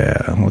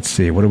 yeah. Let's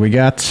see. What do we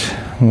got?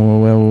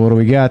 What do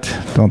we got?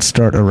 Don't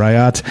start a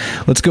riot.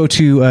 Let's go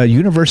to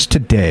Universe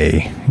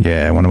Today.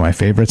 Yeah, one of my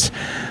favorites.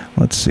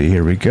 Let's see.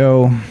 Here we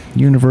go.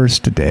 Universe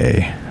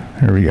Today.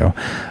 There we go.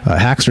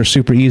 Hacks are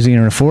super easy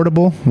and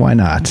affordable. Why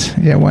not?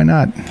 Yeah, why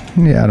not?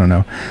 Yeah, I don't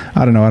know.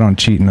 I don't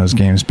cheat in those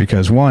games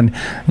because, one,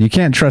 you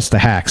can't trust the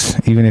hacks,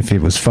 even if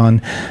it was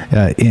fun.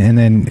 And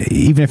then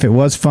even if it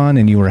was fun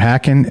and you were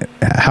hacking,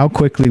 how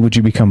quickly would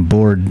you become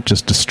bored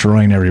just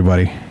destroying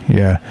everybody?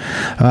 Yeah.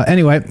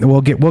 Anyway, we'll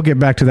get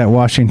back to that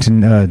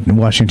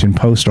Washington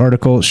Post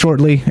article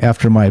shortly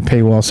after my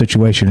paywall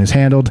situation is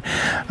handled.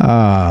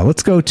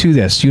 Let's go to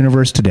this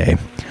Universe Today.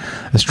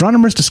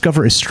 Astronomers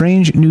discover a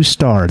strange new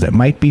star that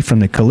might be from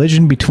the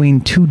collision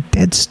between two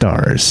dead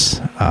stars.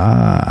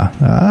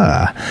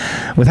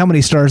 With how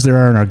many stars there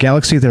are in our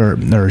galaxy, there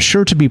are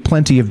sure to be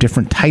plenty of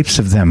different types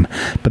of them,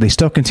 but they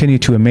still continue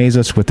to amaze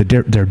us with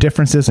their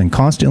differences and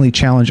constantly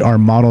challenge our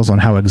models on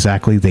how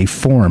exactly they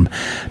form.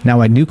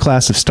 Now, a new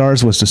class of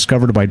stars was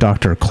discovered by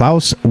Dr.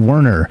 Klaus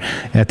Werner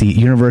at the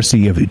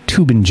University of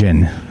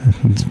Tübingen.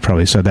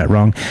 Probably said that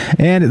wrong.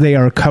 And they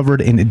are covered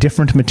in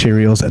different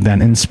materials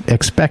than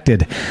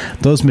expected.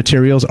 Those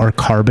materials are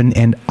carbon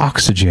and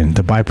oxygen,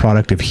 the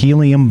byproduct of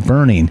helium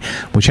burning,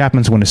 which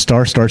happens when a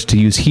star starts to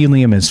use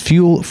helium as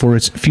fuel for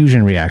its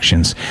fusion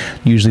reactions.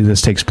 Usually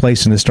this takes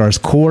place in the star's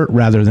core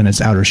rather than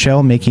its outer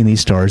shell, making these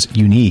stars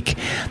unique.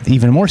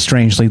 Even more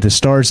strangely, the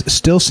stars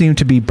still seem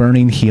to be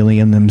burning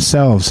helium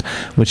themselves,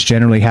 which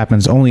generally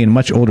happens only in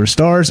much older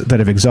stars that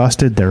have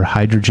exhausted their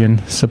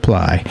hydrogen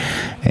supply.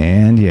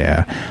 And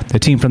yeah, the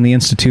team from the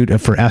Institute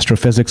for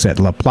Astrophysics at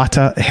La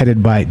Plata,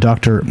 headed by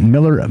Dr.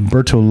 Miller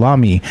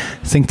Bertolami,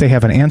 think they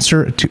have an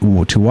answer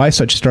to why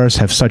such stars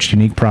have such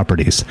unique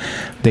properties.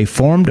 They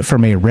formed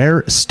from a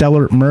rare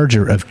stellar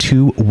merger of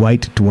two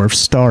white dwarf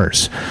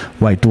stars.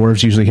 White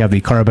dwarfs usually have the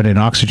carbon and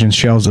oxygen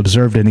shells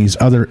observed in these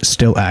other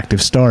still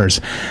active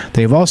stars.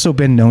 They have also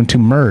been known to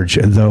merge,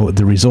 though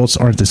the results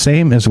aren't the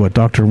same as what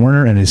Dr.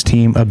 Werner and his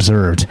team observed.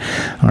 deserved.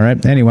 All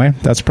right. Anyway,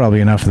 that's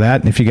probably enough of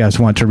that. If you guys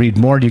want to read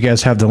more, you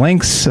guys have the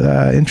links.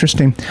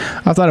 Interesting.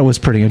 I thought it was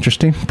pretty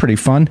interesting, pretty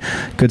fun,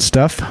 good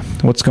stuff.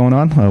 What's going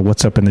on?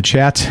 What's up in the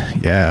chat?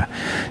 Yeah,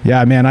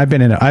 man. I've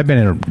been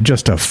in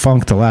just a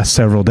funk the last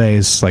several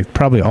days, like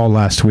probably all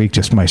last week.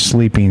 Just my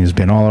sleeping has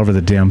been all over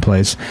the damn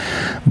place.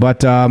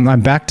 But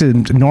I'm back to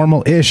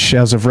normal-ish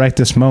as of right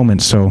this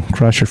moment. So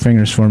cross your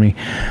fingers for me.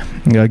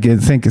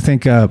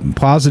 Think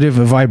positive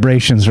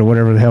vibrations or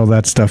whatever the hell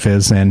that stuff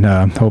is, and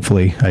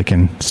hopefully I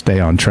can stay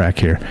on track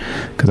here,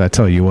 because I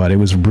tell you what, it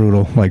was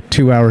brutal. Like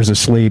 2 hours of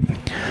sleep,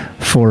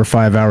 4 or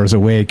 5 hours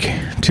awake,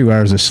 2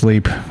 hours of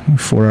sleep,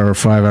 4 or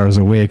 5 hours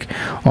awake,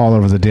 all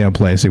over the damn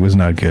place. It was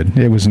not good.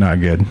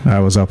 I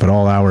was up at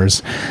all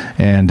hours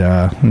and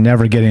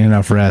never getting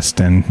enough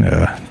rest, and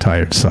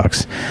tired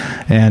sucks.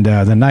 And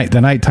the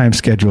nighttime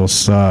schedule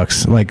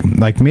sucks.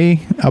 Like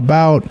me,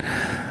 about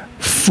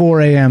 4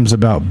 a.m. is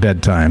about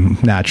bedtime,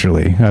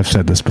 naturally. I've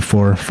said this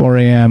before. 4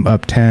 a.m.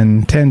 up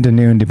 10 to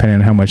noon, depending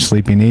on how much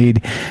sleep you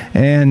need.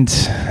 And,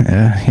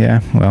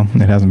 well,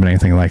 it hasn't been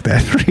anything like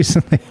that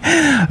recently.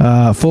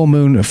 Full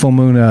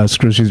moon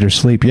screws with your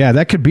sleep. Yeah,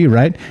 that could be,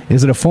 right?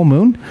 Is it a full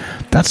moon?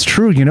 That's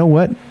true. You know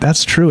what?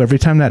 That's true. Every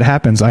time that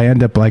happens, I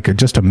end up like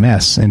just a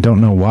mess and don't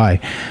know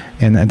why.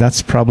 And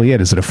that's probably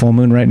it. Is it a full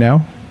moon right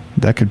now?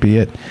 That could be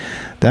it.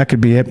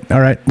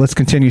 All right, let's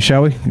continue,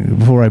 shall we?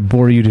 Before I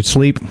bore you to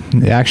sleep,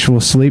 the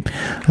actual sleep.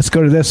 Let's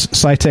go to this,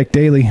 SciTech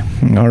Daily.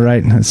 All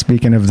right,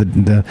 speaking of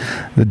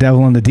the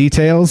devil in the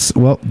details,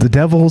 well, the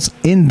devil's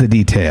in the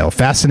detail.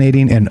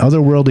 Fascinating and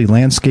otherworldly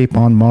landscape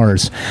on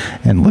Mars.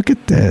 And look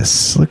at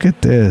this.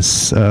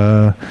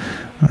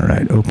 All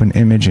right, open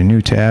image, a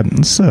new tab.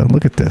 Let's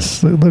look at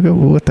this. Look at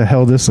what the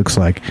hell this looks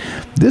like.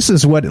 This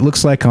is what it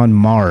looks like on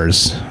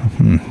Mars.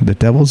 The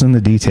devil's in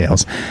the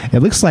details.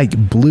 It looks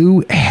like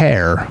blue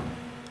hair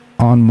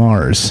on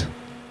Mars.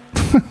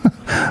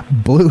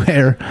 Blue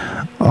hair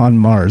on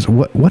Mars.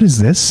 What is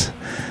this?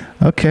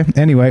 Okay,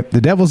 anyway,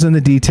 the devil's in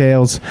the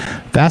details.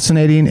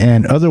 Fascinating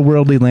and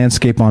otherworldly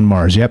landscape on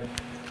Mars. Yep.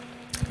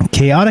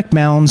 Chaotic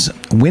mounds,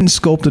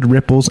 wind-sculpted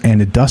ripples,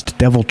 and dust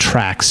devil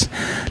tracks.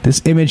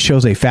 This image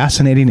shows a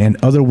fascinating and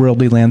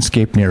otherworldly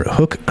landscape near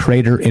Hook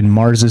Crater in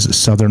Mars's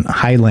southern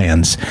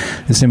highlands.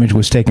 This image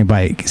was taken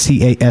by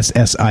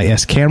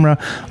CASSIS camera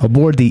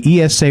aboard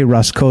the ESA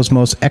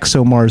Roscosmos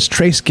ExoMars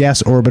Trace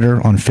Gas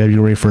Orbiter on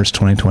February 1st,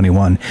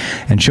 2021,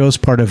 and shows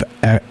part of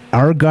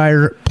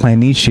Argyre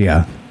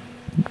Planitia.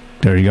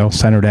 There you go,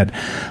 centered at,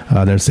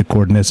 there's the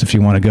coordinates if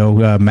you want to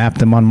go map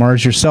them on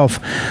Mars yourself.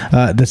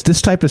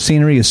 This type of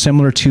scenery is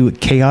similar to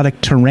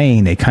chaotic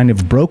terrain, a kind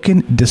of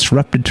broken,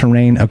 disrupted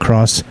terrain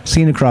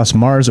seen across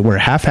Mars, where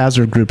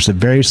haphazard groups of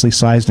variously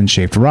sized and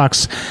shaped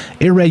rocks,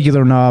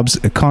 irregular knobs,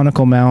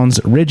 conical mounds,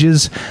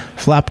 ridges,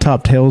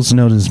 flap-topped hills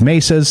known as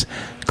mesas,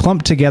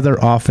 clumped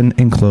together, often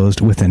enclosed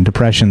within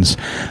depressions.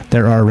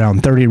 There are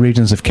around 30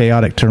 regions of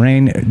chaotic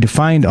terrain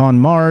defined on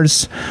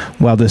Mars.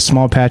 While this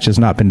small patch has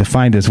not been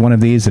defined as one of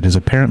these, it is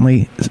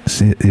apparently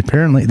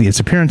its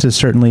appearance is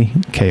certainly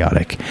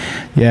chaotic.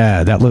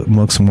 Yeah, that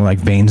looks more like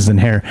veins than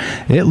hair.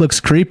 It looks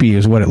creepy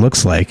is what it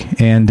looks like.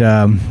 And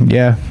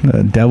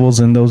the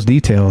devil's in those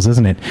details,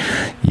 isn't it?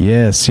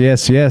 Yes.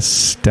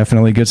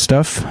 Definitely good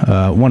stuff.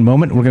 One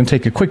moment, we're going to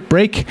take a quick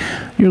break.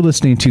 You're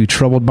listening to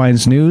Troubled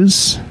Minds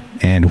News,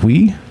 and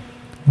we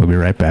will be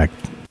right back.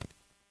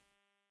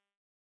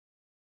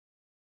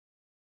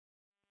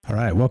 All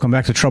right, welcome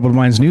back to Troubled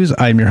Minds News.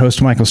 I'm your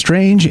host, Michael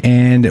Strange,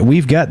 and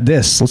we've got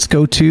this. Let's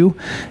go to,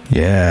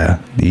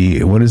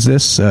 what is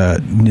this?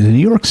 The New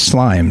York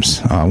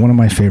Slimes, one of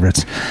my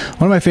favorites.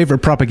 One of my favorite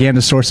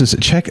propaganda sources.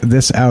 Check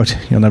this out.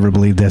 You'll never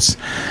believe this.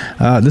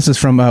 This is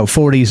from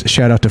 40s.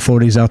 Shout out to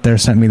 40s out there.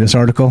 Sent me this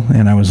article,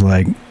 and I was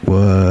like,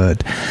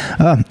 what?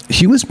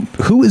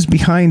 Who is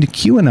behind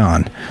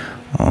QAnon?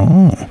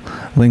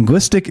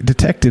 Linguistic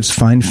detectives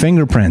find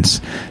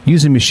fingerprints.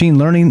 Using machine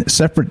learning,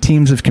 separate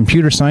teams of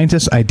computer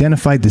scientists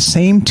identified the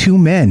same two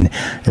men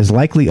as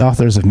likely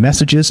authors of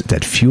messages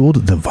that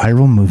fueled the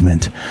viral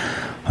movement.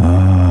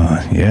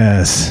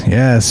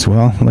 Yes.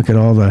 Well, look at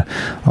all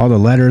the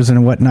letters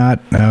and whatnot.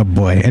 Oh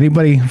boy.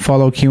 Anybody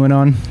follow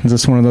QAnon? Is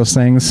this one of those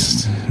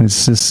things?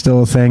 Is this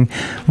still a thing?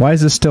 Why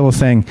is this still a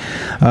thing?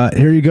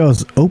 Here he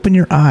goes. Open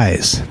your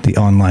eyes, the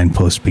online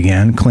post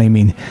began,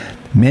 claiming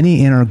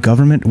many in our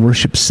government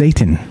worship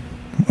Satan.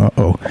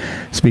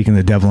 Speaking of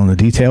the devil in the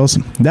details,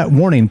 that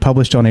warning,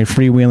 published on a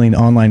freewheeling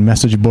online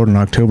message board in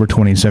October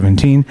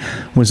 2017,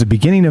 was the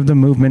beginning of the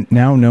movement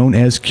now known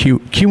as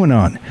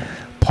QAnon.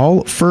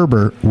 Paul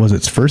Ferber was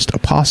its first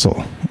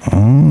apostle.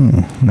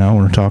 Now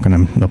we're talking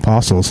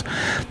apostles.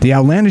 The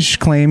outlandish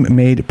claim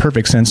made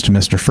perfect sense to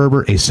Mr.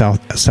 Ferber, a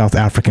South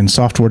African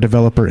software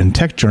developer and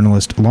tech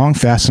journalist, long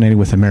fascinated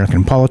with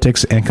American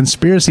politics and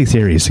conspiracy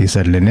theories. He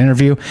said in an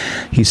interview,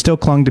 he still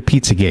clung to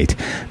Pizzagate,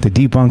 the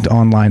debunked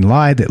online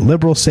lie that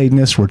liberal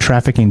Satanists were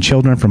trafficking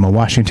children from a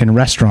Washington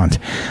restaurant.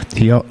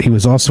 He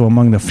was also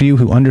among the few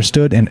who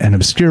understood an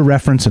obscure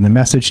reference in the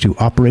message to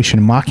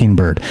Operation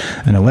Mockingbird,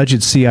 an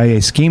alleged CIA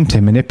scheme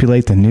to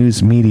manipulate the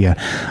news media.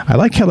 I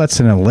like how that's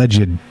an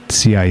alleged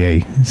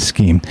CIA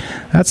scheme.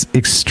 That's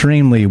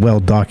extremely well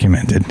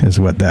documented, is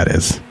what that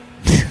is.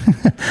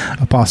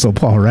 Apostle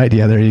Paul, right?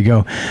 Yeah, there you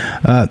go.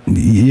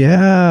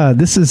 Yeah,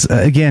 this is,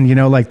 again,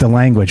 like the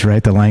language,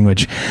 right? The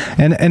language.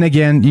 And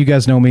again, you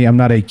guys know me. I'm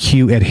not a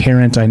Q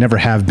adherent. I never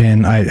have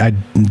been. I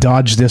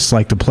dodged this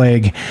like the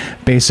plague.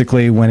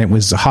 Basically, when it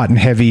was hot and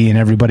heavy and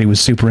everybody was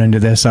super into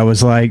this, I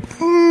was like,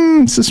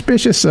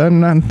 suspicious. I'm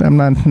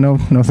not, no,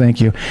 thank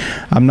you.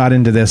 I'm not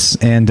into this,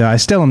 and I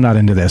still am not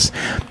into this.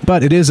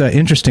 But it is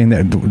interesting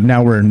that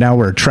now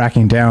we're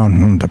tracking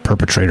down the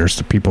perpetrators,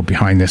 the people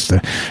behind this, to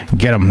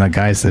get them, the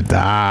guys that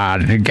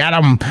get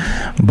them.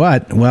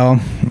 But, well,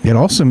 it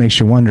also makes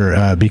you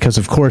wonder, because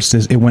of course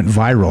it went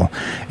viral.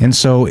 And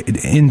so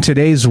in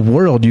today's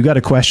world, you got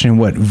to question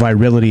what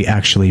virility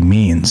actually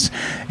means.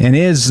 And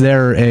is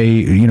there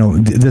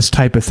this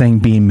type of thing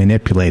being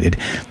manipulated?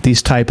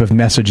 These type of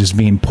messages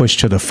being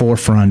pushed to the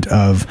forefront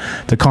of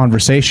the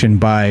conversation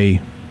by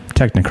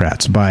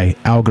technocrats, by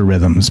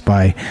algorithms,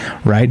 by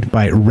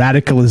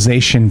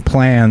radicalization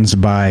plans,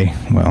 by,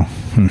 well,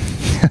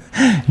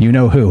 you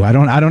know who. I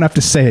don't have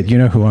to say it. You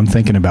know who I'm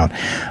thinking about.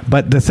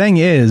 But the thing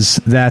is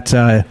that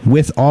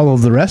with all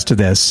of the rest of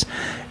this,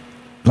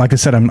 like I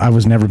said, I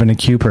was never been a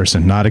Q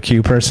person, not a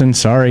Q person.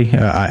 Sorry.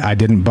 I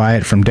didn't buy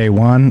it from day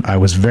one. I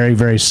was very,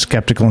 very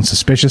skeptical and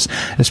suspicious,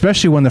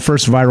 especially when the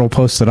first viral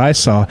post that I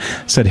saw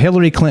said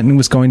Hillary Clinton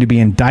was going to be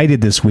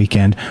indicted this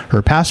weekend.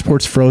 Her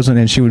passport's frozen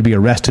and she would be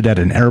arrested at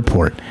an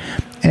airport.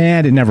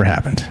 And it never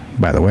happened,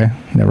 by the way.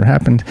 Never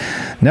happened.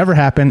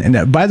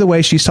 And by the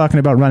way, she's talking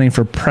about running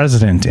for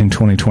president in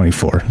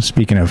 2024.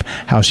 Speaking of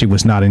how she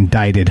was not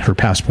indicted, her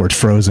passport's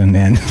frozen,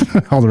 and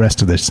all the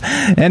rest of this.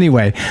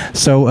 Anyway,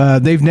 so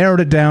they've narrowed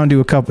it down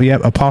to a couple. Yeah,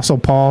 Apostle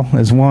Paul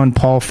is one,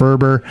 Paul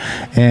Ferber,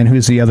 and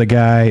who's the other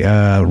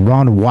guy?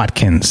 Ron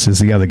Watkins is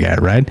the other guy,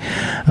 right?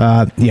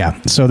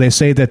 Yeah, so they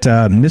say that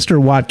Mr.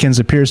 Watkins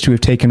appears to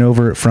have taken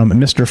over from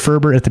Mr.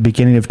 Ferber at the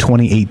beginning of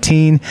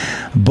 2018.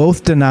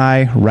 Both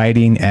deny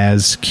writing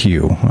as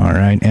Q. All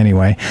right.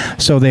 Anyway,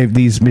 so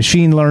these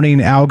machine learning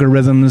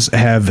algorithms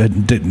have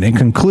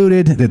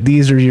concluded that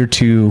these are your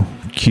two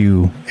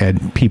Q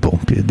ed people.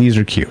 These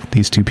are Q.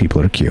 These two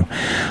people are Q.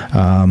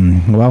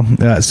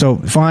 So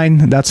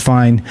fine. That's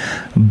fine.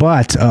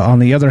 But on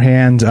the other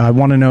hand, I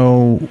want to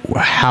know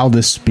how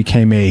this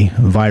became a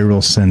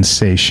viral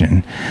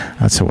sensation.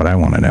 That's what I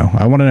want to know.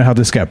 I want to know how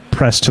this got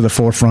pressed to the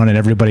forefront and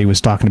everybody was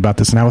talking about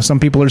this, and how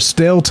some people are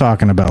still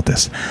talking about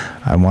this.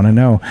 I want to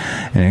know.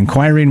 And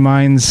inquiring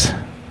minds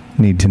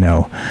need to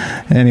know.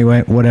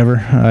 Anyway, whatever.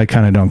 I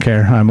kind of don't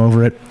care. I'm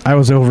over it. I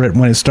was over it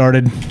when it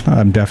started.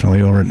 I'm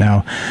definitely over it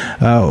now.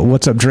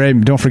 What's up, Dre?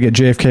 Don't forget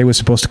JFK was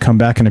supposed to come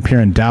back and appear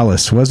in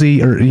Dallas. Was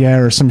he?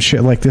 Or some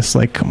shit like this.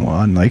 Like, come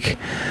on. Like,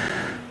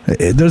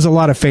 there's a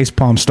lot of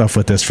facepalm stuff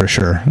with this for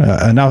sure.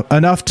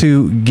 Enough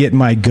to get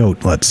my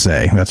goat, let's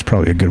say. That's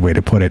probably a good way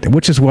to put it.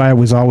 Which is why I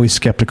was always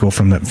skeptical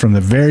from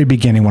the very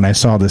beginning when I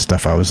saw this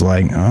stuff. I was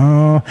like,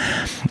 oh.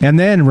 And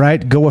then,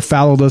 right, go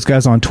follow those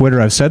guys on Twitter.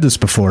 I've said this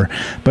before.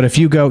 But if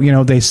you go,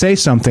 they say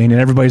something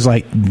and everybody's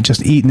like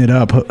just eating it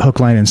up, hook,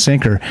 line, and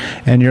sinker.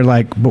 And you're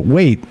like, but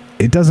wait,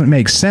 it doesn't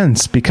make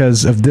sense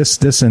because of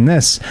this, and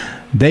this.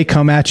 They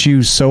come at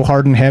you so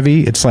hard and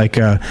heavy. It's like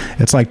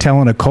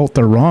telling a cult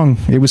they're wrong.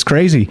 It was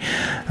crazy.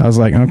 I was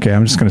like, okay,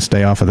 I'm just going to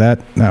stay off of that.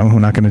 No, we're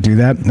not going to do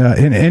that.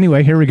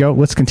 Anyway, here we go.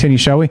 Let's continue,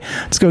 shall we?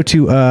 Let's go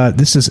to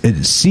this is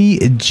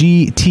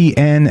CGTN.com.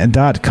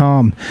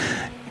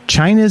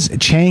 China's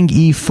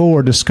Chang'e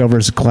 4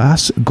 discovers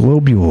glass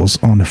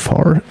globules on the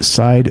far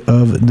side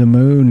of the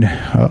moon.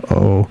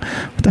 Uh-oh.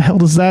 What the hell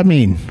does that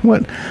mean?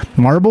 What?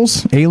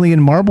 Marbles? Alien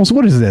marbles?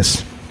 What is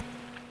this?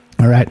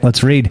 All right,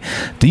 let's read.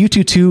 The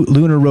Yutu-2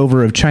 lunar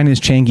rover of China's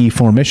Chang'e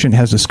 4 mission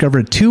has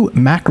discovered two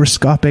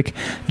macroscopic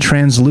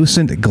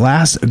translucent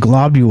glass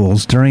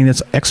globules during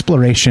its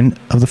exploration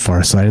of the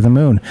far side of the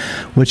moon,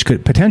 which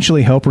could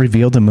potentially help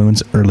reveal the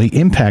moon's early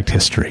impact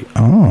history.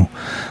 Oh,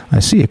 I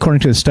see. According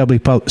to a study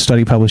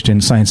published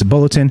in Science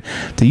Bulletin,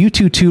 the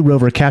Yutu-2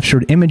 rover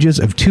captured images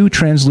of two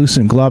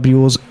translucent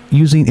globules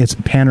using its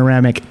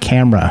panoramic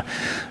camera.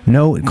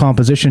 No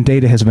composition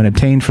data has been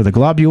obtained for the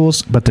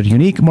globules, but their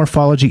unique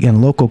morphology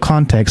and local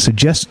context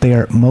suggests they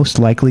are most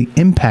likely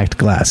impact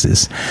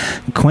glasses.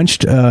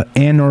 Quenched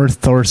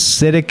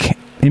anorthositic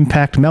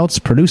impact melts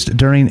produced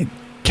during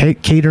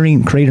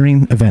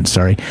cratering events,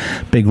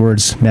 big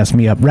words mess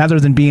me up, rather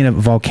than being of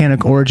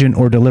volcanic origin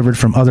or delivered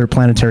from other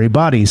planetary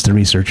bodies, the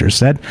researchers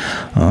said.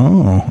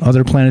 Oh,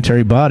 other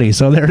planetary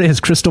bodies. Oh, there it is.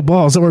 Crystal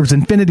balls, orbs,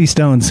 infinity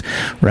stones,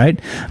 right?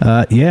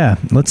 Yeah.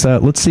 Let's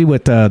see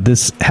what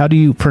this, how do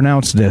you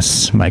pronounce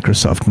this,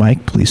 Microsoft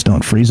Mike? Please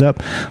don't freeze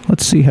up.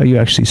 Let's see how you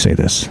actually say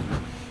this.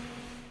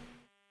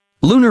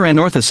 Lunar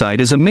anorthosite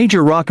is a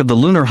major rock of the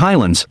lunar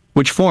highlands,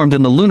 which formed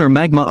in the lunar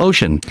magma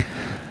ocean.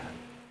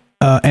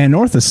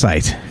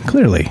 Anorthosite,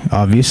 clearly,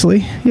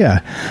 obviously,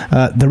 yeah.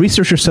 The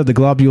researcher said the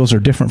globules are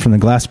different from the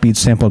glass beads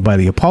sampled by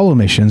the Apollo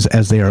missions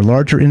as they are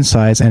larger in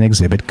size and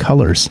exhibit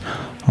colors.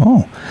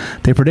 Oh,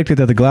 they predicted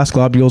that the glass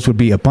globules would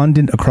be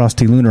abundant across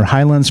the lunar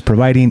highlands,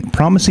 providing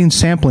promising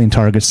sampling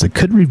targets that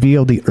could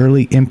reveal the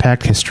early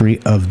impact history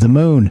of the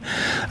moon.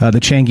 The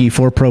Chang'e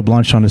 4 probe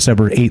launched on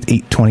December 8,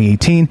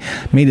 2018,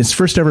 made its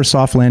first ever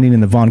soft landing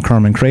in the Von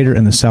Karman crater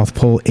in the South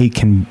Pole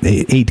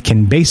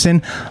Aitken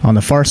Basin on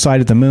the far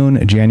side of the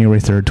moon, January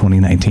 3rd,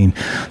 2019.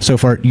 So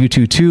far,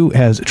 Yutu-2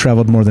 has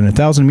traveled more than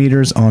 1,000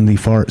 meters on the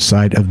far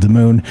side of the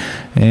moon.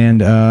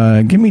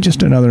 And give me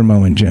just another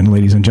moment,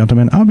 ladies and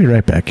gentlemen. I'll be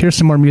right back. Here's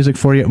some more music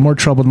for you. More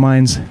Troubled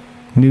Minds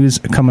news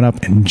coming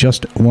up in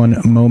just one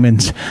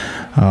moment.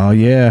 Oh,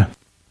 yeah.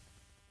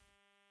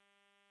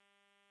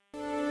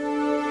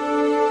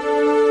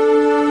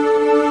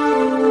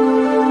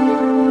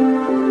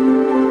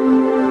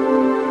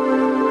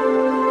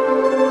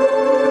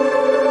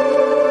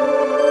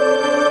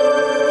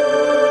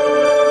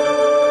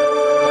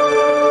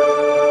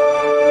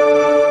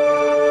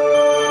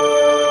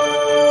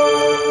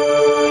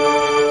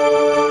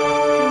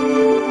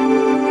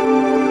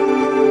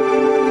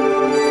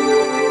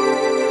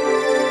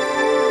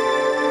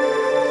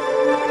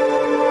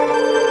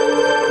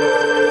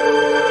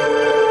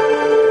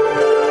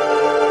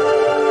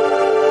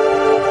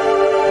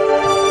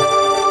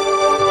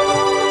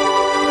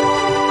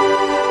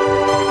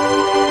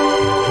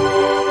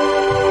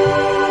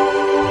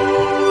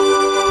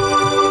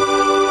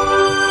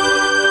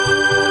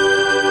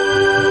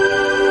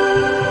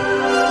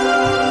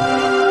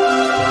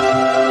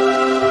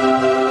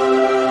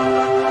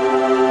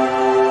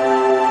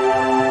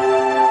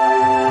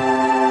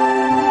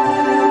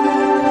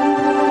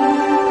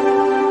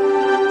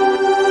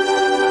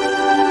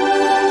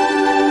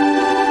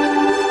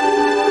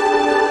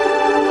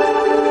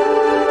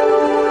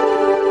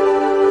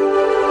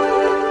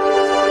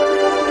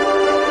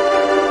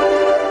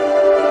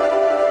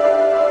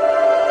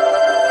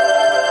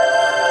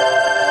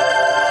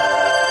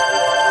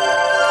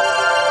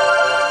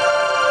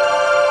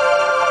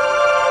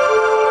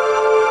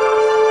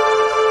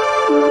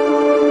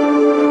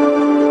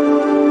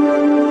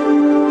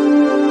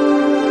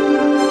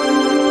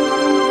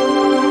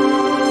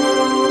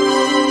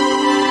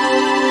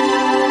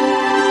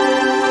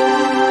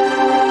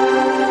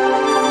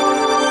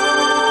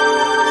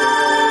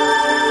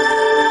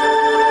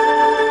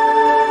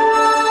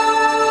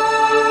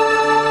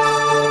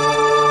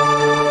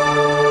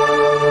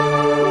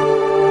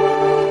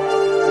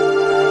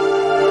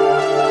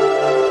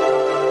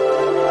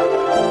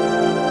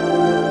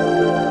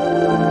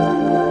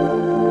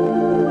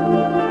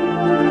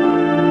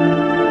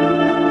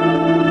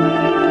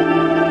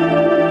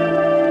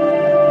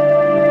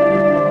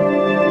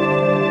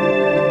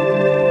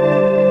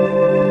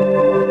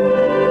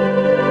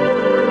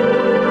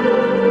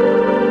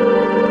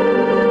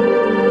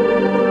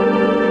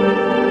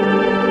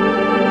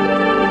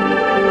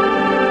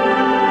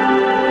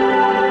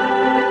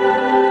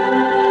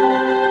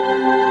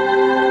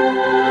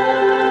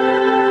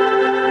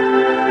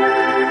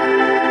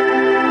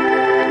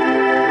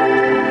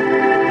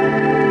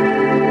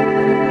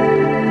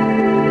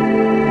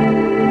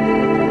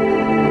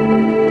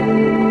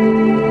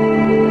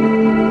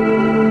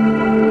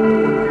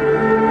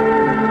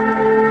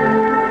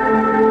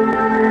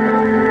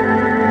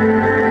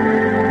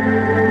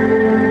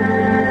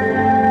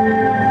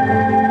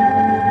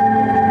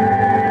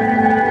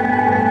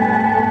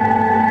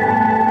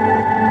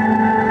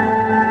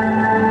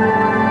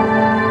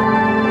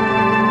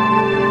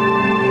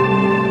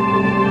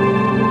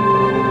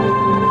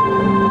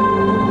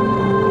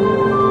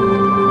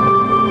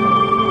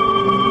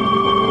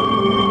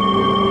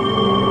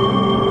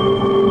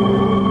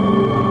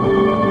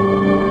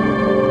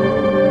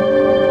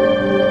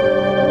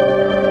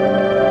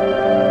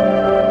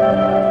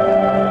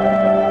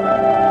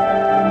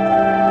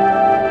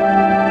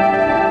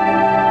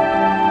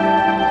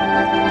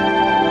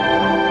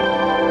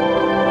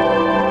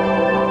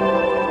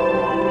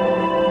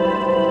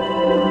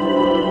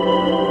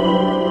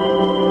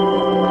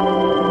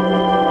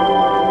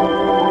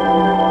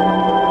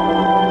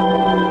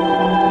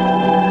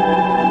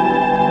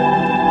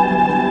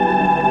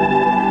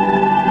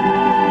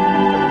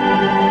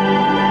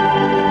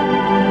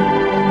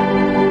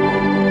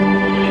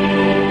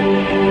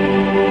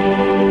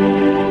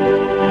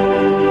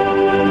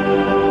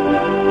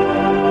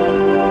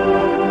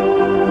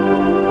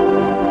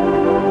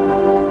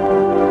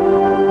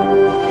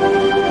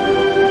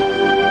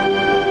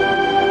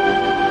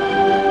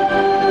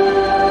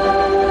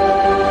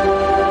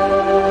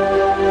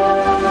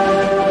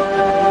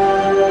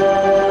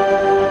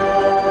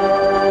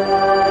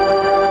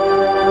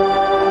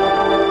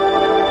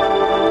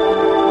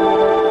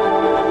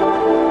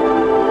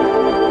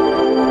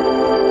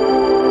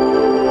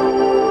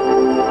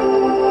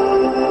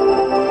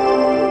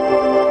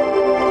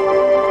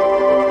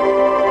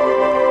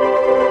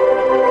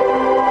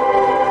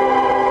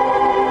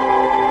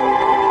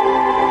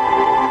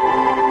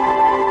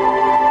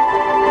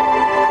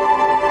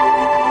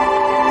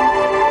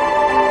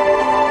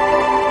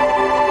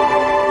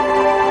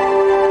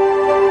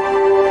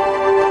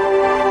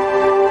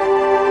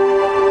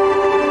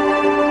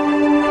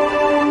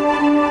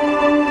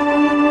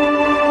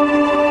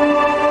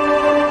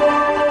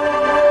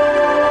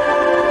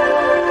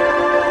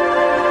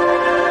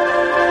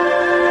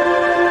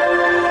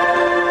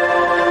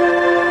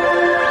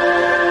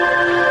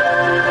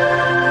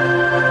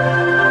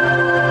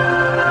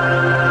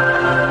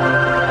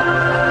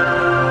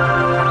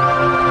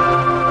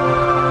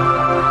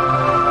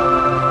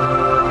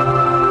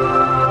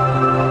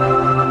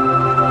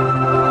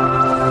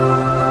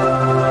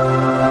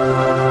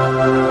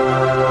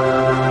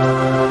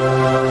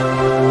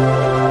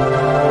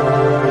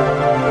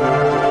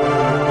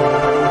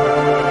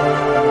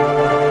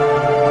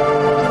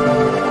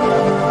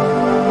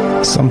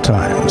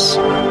 Sometimes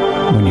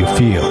when you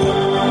feel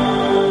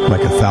like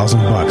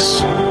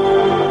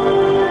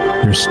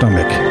 $1,000, your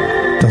stomach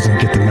doesn't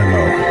get the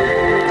memo.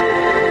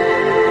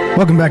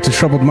 Welcome back to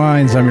Troubled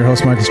Minds. I'm your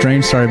host, Michael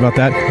Strange. Sorry about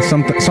that.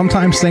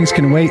 Sometimes things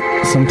can wait.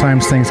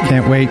 Sometimes things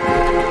can't wait.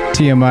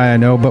 TMI, I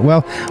know, but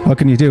well, what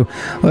can you do?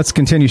 Let's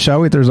continue,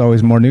 shall we? There's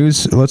always more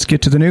news. Let's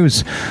get to the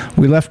news.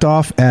 We left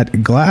off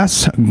at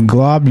glass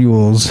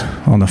globules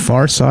on the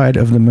far side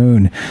of the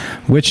moon,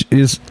 which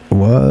is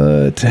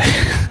what?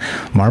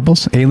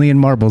 Marbles? Alien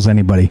marbles,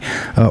 anybody?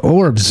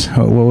 Orbs.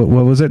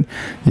 What was it?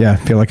 Yeah, I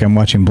feel like I'm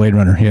watching Blade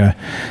Runner.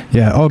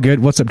 Yeah, all good.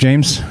 What's up,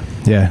 James?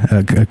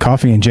 Yeah,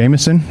 coffee and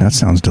Jameson. That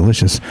sounds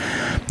delicious.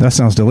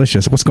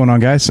 What's going on,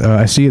 guys?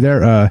 I see you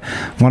there.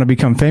 Want to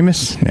become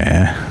famous?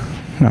 Nah.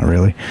 Not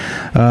really.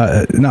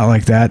 Not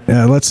like that.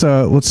 Let's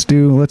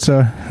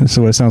this is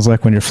what it sounds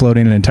like when you're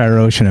floating an entire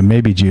ocean of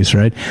maybe juice,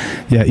 right?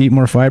 Yeah, eat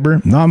more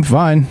fiber. No, I'm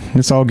fine.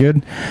 It's all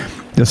good.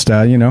 Just,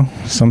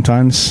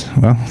 sometimes,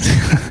 well,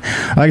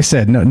 like I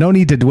said, no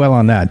need to dwell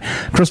on that.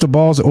 Crystal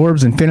balls,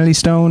 orbs, infinity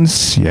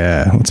stones.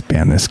 Yeah, let's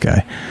ban this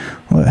guy.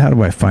 Well, how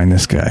do I find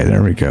this guy?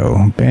 There we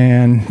go.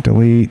 Ban,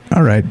 delete.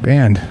 All right,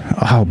 banned.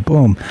 Oh,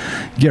 boom.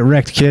 Get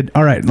wrecked, kid.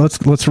 All right,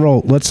 let's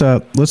roll. Let's go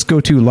to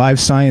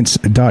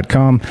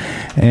livescience.com,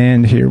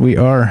 and here we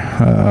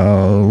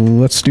are.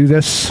 Let's do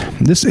this.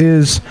 This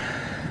is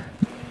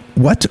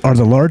what are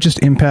the largest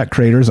impact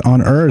craters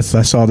on Earth?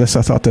 I saw this.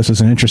 I thought this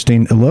was an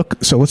interesting look.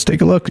 So let's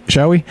take a look,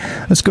 shall we?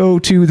 Let's go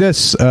to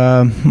this.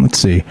 Let's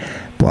see.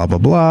 Blah, blah,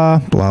 blah,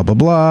 blah, blah,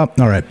 blah.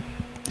 All right.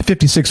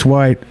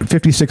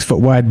 56-foot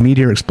wide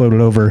meteor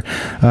exploded over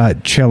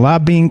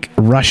Chelyabinsk,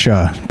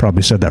 Russia.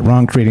 Probably said that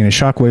wrong, creating a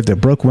shockwave that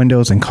broke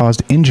windows and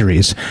caused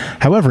injuries.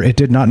 However, it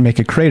did not make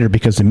a crater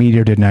because the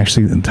meteor didn't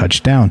actually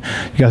touch down.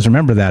 You guys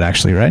remember that,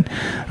 actually, right?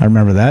 I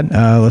remember that.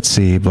 Let's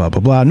see, blah,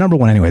 blah, blah. Number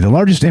one, anyway. The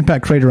largest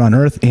impact crater on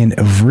Earth in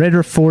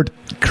Vredefort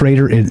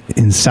crater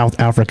in South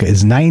Africa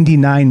is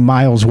 99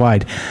 miles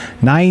wide.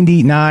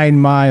 99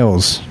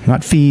 miles.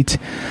 Not feet,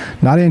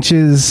 not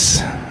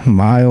inches,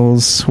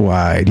 miles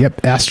wide.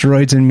 Yep,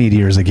 asteroids and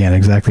meteors again.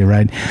 Exactly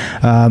right.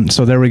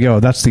 So there we go.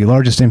 That's the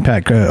largest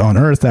impact on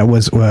Earth. That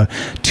was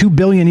 2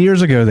 billion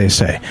years ago, they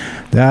say.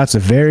 That's a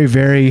very,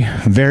 very,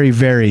 very,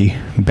 very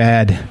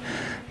bad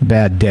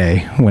day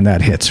when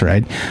that hits,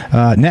 right?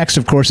 Next,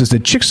 of course, is the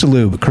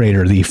Chicxulub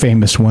crater, the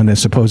famous one that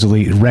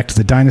supposedly wrecked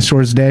the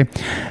dinosaurs today.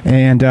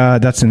 And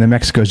that's in the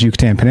Mexico's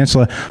Yucatan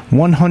Peninsula.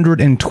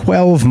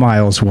 112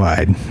 miles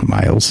wide.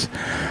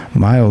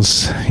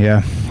 Miles.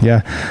 Yeah.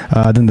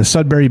 Then the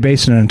Sudbury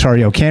Basin in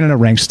Ontario, Canada,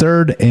 ranks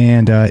third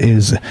and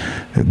is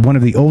one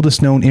of the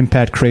oldest known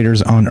impact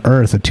craters on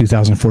Earth. A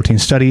 2014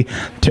 study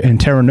in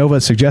Terra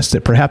Nova suggests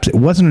that perhaps it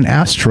wasn't an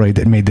asteroid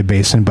that made the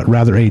basin, but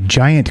rather a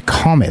giant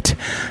comet,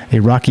 a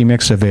rocky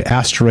mix of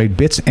asteroid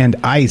bits and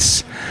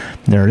ice.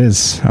 There it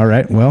is. All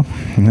right. Well,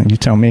 you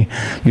tell me.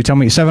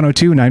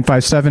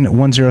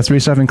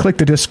 702-957-1037. Click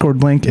the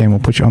Discord link and we'll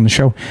put you on the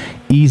show.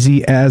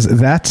 Easy as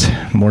that.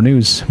 More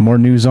news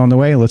on the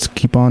way. Let's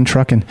keep on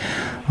trucking.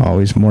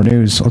 Always more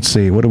news. Let's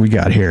see. What do we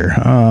got here?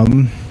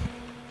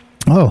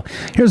 Oh,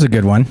 here's a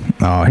good one.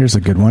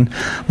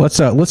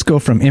 Let's go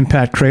from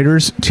impact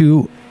craters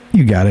to,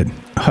 you got it,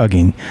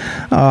 hugging.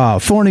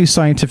 4 new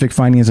scientific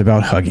findings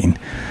about hugging.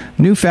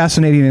 New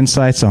fascinating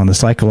insights on the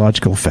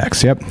psychological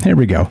effects. Yep, here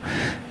we go.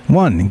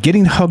 1,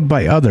 getting hugged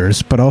by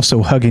others, but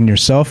also hugging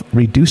yourself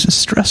reduces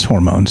stress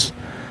hormones.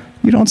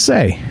 You don't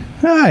say.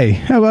 Hi,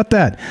 how about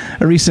that?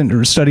 A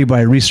recent study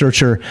by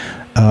researcher,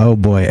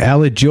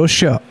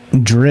 Alyosha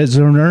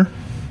Drezner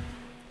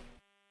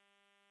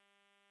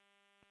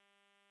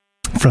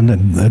from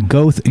the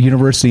Goethe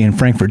University in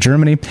Frankfurt,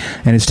 Germany,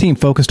 and his team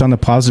focused on the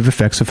positive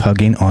effects of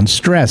hugging on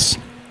stress.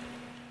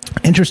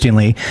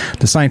 Interestingly,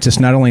 the scientists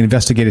not only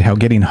investigated how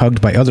getting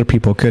hugged by other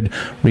people could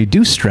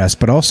reduce stress,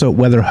 but also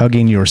whether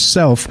hugging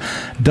yourself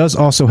does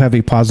also have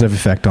a positive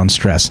effect on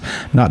stress.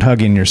 Not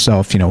hugging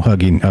yourself,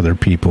 hugging other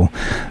people.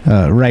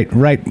 Right,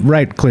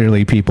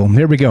 clearly, people.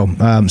 Here we go.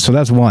 So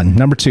that's 1.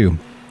 Number 2.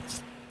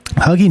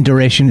 Hugging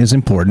duration is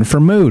important for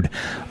mood.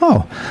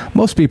 Oh,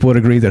 most people would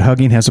agree that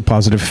hugging has a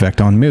positive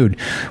effect on mood.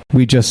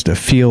 We just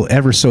feel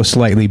ever so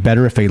slightly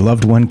better if a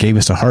loved one gave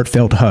us a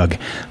heartfelt hug.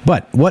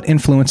 But what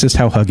influences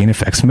how hugging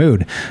affects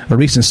mood? A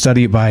recent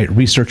study by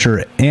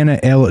researcher Anna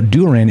L.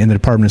 Duran in the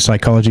Department of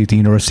Psychology at the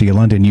University of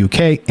London,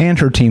 UK, and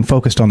her team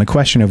focused on the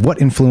question of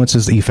what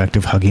influences the effect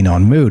of hugging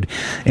on mood.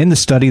 In the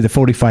study, the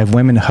 45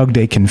 women hugged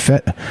a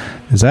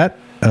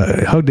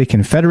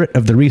Confederate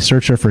of the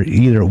researcher for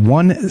either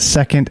 1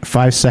 second,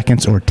 5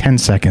 seconds, or 10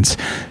 seconds.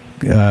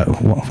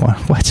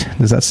 What?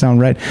 Does that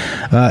sound right?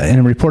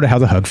 And reported how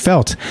the hug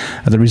felt.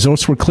 The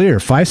results were clear.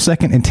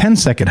 5-second and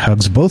 10-second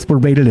hugs both were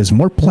rated as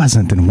more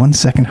pleasant than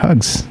 1-second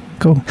hugs.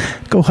 Go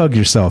hug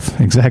yourself.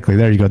 Exactly.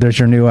 There you go. There's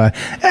your new,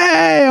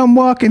 hey, I'm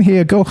walking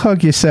here. Go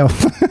hug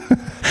yourself.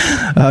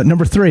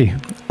 Number 3.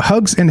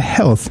 hugs and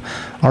health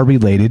are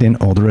related in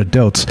older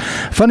adults.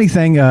 Funny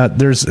thing,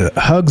 there's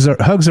hugs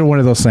are one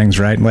of those things,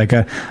 right? Like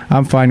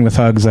I'm fine with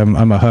hugs.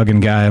 I'm a hugging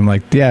guy. I'm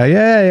like,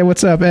 yeah,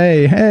 what's up?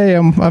 Hey,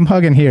 I'm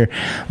hugging here.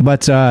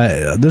 But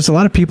there's a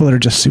lot of people that are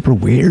just super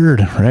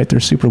weird, right? They're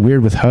super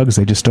weird with hugs.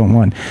 They just don't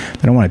want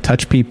to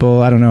touch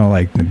people. I don't know,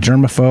 like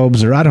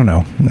germaphobes, or I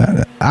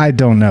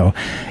don't know.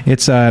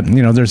 It's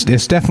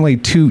it's definitely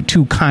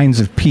two kinds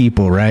of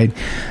people, right?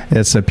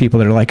 It's people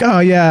that are like, oh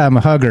yeah, I'm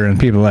a hugger, and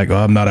people are like, oh,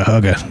 I'm not a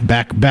hugger.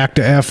 Back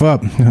to F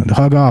up,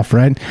 hug off,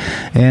 right?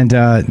 And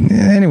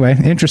anyway,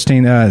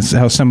 interesting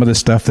how some of the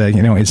stuff that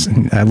is.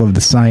 I love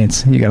the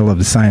science. You gotta love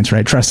the science,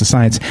 right? Trust the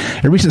science.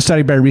 A recent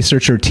study by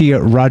researcher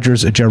Tia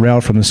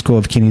Rogers-Jarrell from the School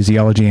of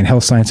Kinesiology and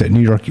Health Science at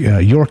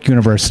York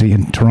University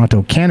in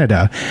Toronto,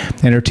 Canada,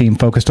 and her team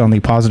focused on the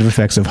positive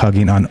effects of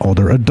hugging on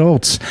older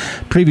adults.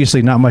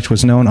 Previously, not much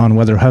was known on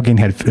whether hugging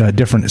had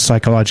different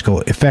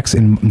psychological effects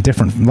in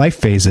different life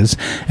phases,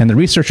 and the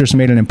researchers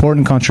made an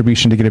important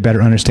contribution to get a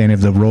better understanding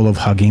of the role of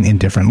hugging in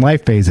different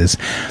life phases.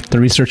 The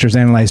researchers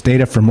analyzed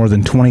data for more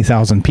than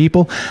 20,000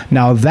 people.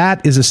 Now,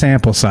 that is a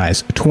sample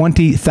size.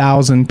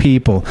 20,000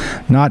 people,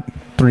 not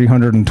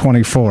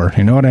 324.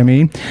 You know what I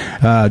mean?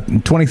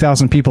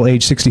 20,000 people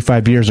aged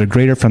 65 years or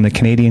greater from the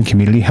Canadian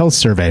Community Health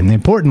Survey. And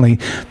importantly,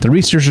 the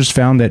researchers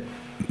found that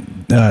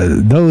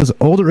those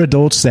older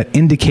adults that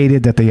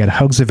indicated that they had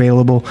hugs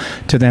available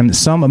to them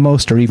some,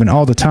 most, or even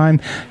all the time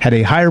had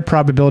a higher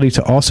probability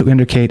to also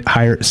indicate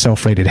higher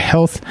self-rated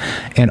health,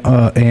 and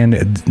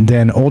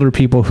then older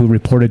people who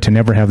reported to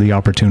never have the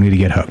opportunity to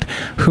get hugged.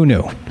 Who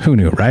knew,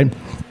 right?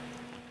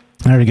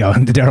 There we go.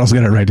 Daryl's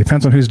got it right.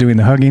 Depends on who's doing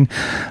the hugging.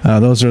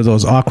 Those are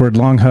those awkward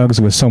long hugs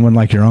with someone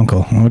like your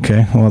uncle.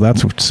 Okay, well,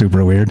 that's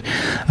super weird.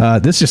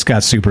 This just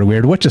got super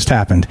weird. What just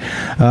happened?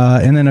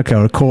 And then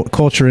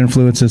culture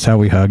influences how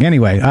we hug.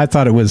 Anyway, I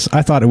thought it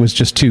was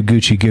just too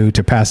Gucci goo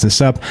to pass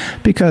this up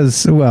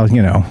because, well,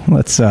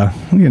 let's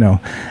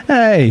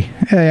hey,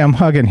 I'm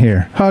hugging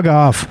here. Hug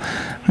off.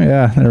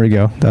 Yeah, there we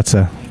go. That's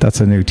a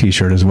new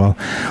T-shirt as well.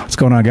 What's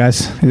going on,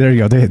 guys? There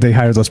you go. They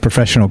hire those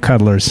professional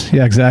cuddlers.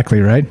 Yeah,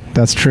 exactly, right?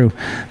 That's true.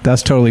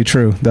 That's totally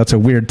true. That's a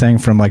weird thing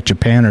from like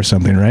Japan or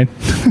something, right?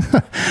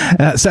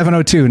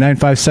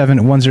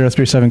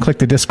 702-957-1037. Click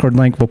the Discord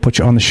link. We'll put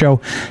you on the show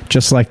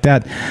just like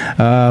that.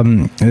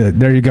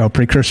 There you go.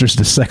 Precursors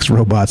to sex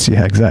robots.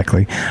 Yeah,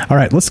 exactly. All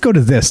right, let's go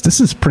to this.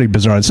 This is pretty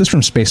bizarre. This is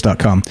from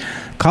space.com.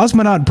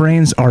 Cosmonaut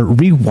brains are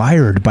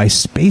rewired by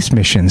space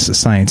missions,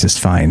 scientists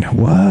find.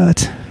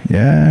 What?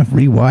 Yeah,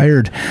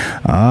 rewired.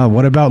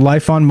 What about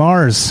life on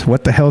Mars?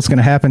 What the hell is going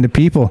to happen to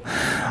people?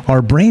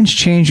 Our brains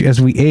change as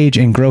we age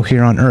and grow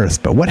here on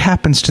Earth, but what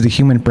happens to the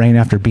human brain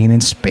after being in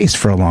space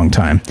for a long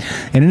time?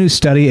 In a new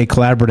study, a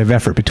collaborative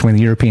effort between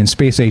the European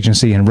Space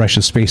Agency and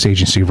Russia's space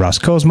agency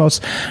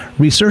Roscosmos,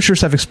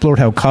 researchers have explored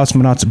how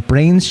cosmonauts'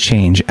 brains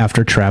change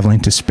after traveling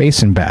to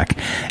space and back,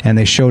 and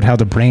they showed how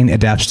the brain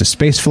adapts to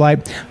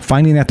spaceflight,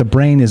 finding that the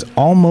brain is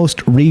almost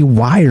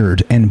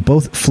rewired and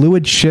both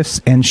fluid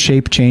shifts and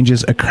shape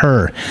changes occur.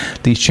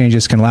 These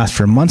changes can last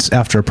for months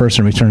after a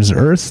person returns to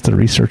Earth, the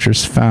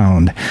researchers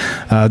found.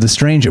 The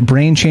strange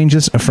brain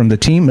changes from the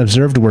team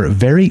observed were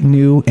very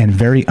new and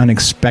very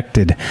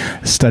unexpected.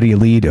 Study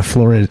lead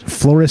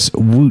Floris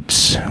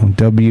Wuyts,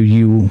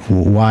 W-U-Y-T-S,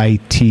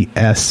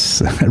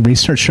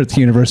 researcher at the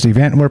University of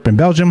Antwerp in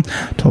Belgium,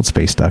 told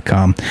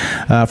Space.com.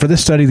 For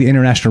this study, the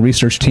international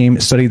research team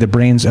studied the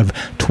brains of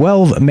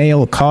 12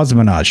 male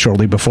cosmonauts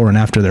shortly before and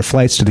after their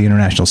flights to the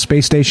International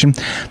Space Station.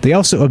 They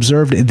also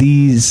observed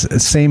these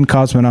same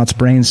cosmonauts'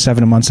 brains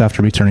 7 months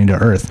after returning to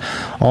Earth.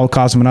 All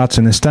cosmonauts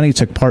in this study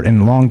took part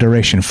in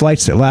long-duration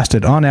flights that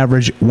lasted, on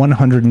average,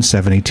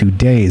 172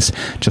 days,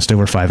 just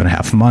over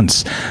 5.5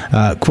 months.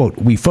 Quote,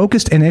 we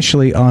focused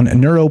initially on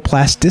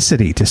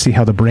neuroplasticity to see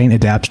how the brain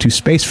adapts to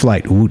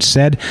spaceflight, Wuyts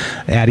said,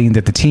 adding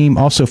that the team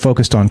also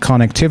focused on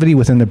connectivity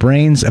within the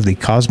brains of the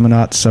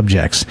cosmonaut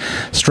subjects.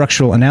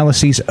 Structural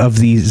analyses of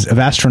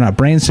astronaut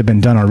brains have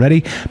been done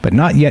already, but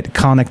not yet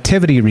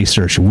connectivity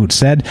research, Wuyts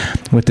said.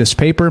 With this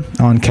paper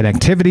on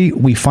connectivity,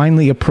 we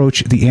finally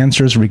approach the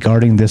answers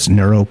regarding this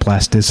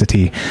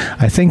neuroplasticity.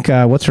 I think,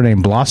 what's her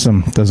name?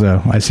 Blossom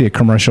I see a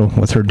commercial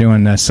with her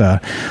doing this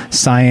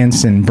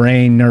science and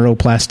brain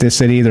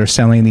neuroplasticity. They're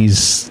selling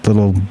these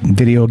little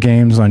video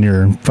games on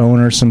your phone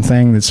or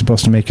something that's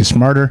supposed to make you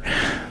smarter.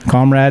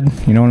 Comrade,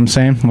 you know what I'm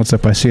saying? What's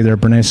up? I see there,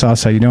 Bernays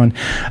Sauce. How you doing?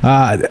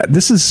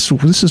 This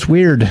is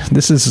weird.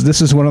 This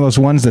is one of those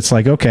ones that's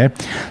like, okay,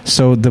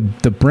 so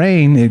the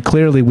brain,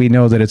 clearly we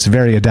know that it's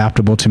very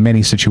adaptable to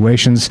many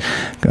situations,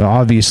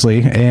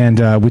 obviously, and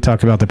we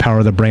talk about the power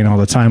of the brain all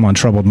the time on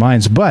Troubled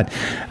Minds, but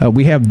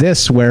we have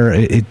this where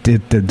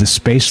the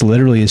space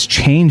literally is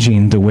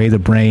changing the way the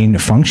brain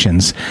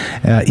functions,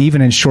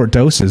 even in short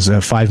doses,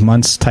 5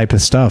 months type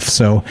of stuff.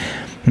 So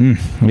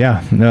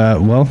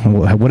well,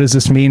 what does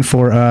this mean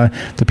for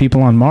the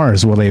people on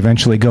Mars? Will they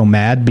eventually go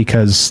mad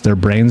because their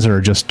brains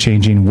are just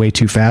changing way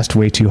too fast,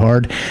 way too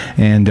hard?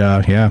 And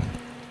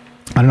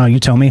I don't know. You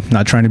tell me.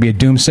 Not trying to be a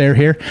doomsayer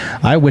here.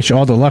 I wish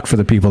all the luck for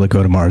the people that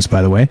go to Mars,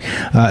 by the way.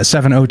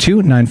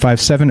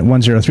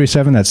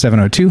 702-957-1037. That's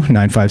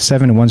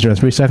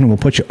 702-957-1037. We'll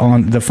put you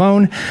on the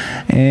phone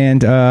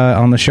and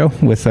on the show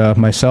with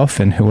myself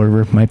and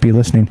whoever might be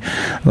listening.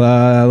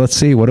 Let's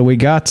see. What do we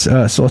got?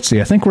 So let's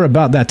see. I think we're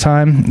about that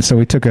time. So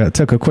we took a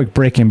quick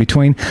break in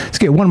between. Let's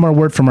get one more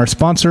word from our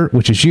sponsor,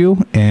 which is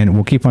you, and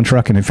we'll keep on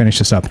trucking and finish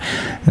this up.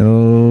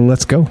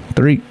 Let's go.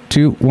 3,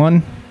 2,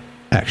 1,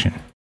 action.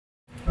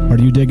 Are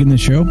you digging the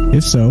show?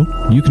 If so,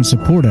 you can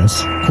support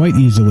us quite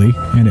easily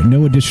and at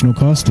no additional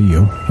cost to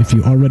you if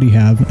you already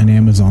have an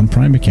Amazon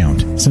Prime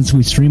account. Since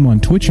we stream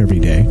on Twitch every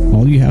day,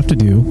 all you have to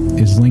do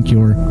is link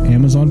your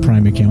Amazon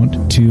Prime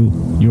account to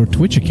your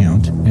Twitch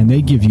account, and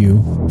they give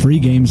you free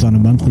games on a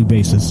monthly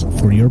basis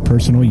for your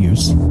personal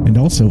use, and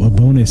also a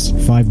bonus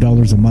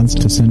 $5 a month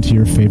to send to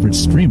your favorite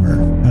streamer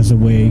as a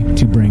way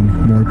to bring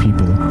more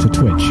people to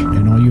Twitch.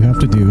 And all you have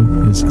to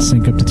do is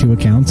sync up to 2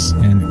 accounts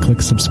and click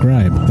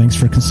subscribe. Thanks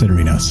for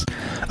considering us.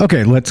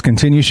 Okay, let's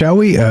continue, shall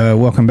we?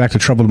 Welcome back to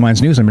Troubled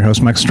Minds News. I'm your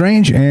host, Mike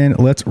Strange, and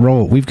let's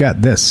roll. We've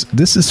got this.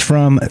 This is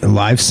from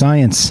Live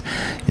Science.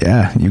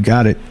 Yeah, you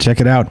got it. Check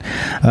it out.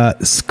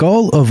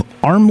 Skull of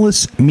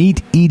armless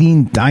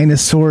meat-eating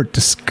dinosaur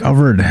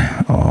discovered.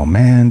 Oh,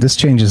 man, this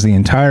changes the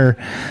entire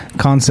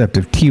concept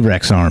of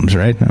T-Rex arms,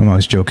 right? I'm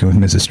always joking with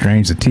Mrs.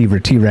 Strange, the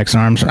T-Rex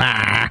arms.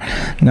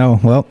 No,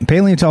 well,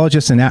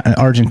 paleontologists in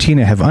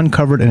Argentina have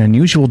uncovered an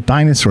unusual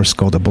dinosaur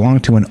skull that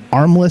belonged to an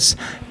armless,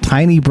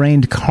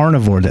 tiny-brained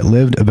carnivore that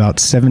lived about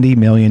 70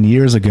 million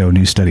years ago,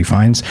 new study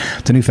finds.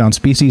 The newfound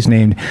species,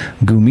 named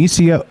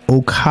Gumecia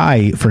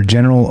okai for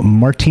General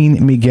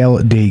Martin Miguel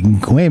de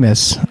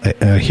Güemes,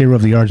 a hero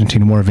of the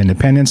Argentine War of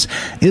Independence,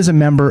 is a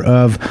member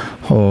of,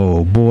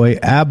 oh boy,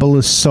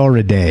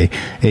 Abelisauridae,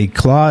 a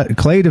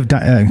clade of...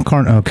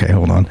 okay,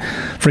 hold on.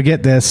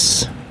 Forget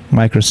this.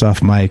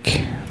 Microsoft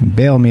Mike,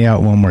 bail me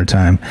out one more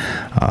time.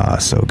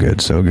 So good,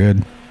 so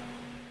good.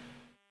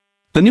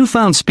 The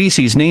newfound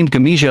species, named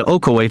Gumecia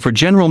okai for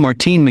General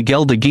Martin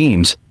Miguel de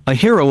Güemes, a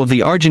hero of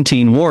the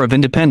Argentine War of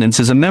Independence,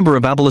 is a member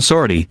of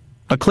Abelisauridae,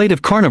 a clade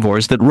of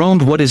carnivores that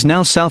roamed what is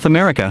now South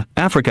America,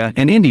 Africa,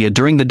 and India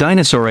during the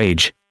Dinosaur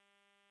Age.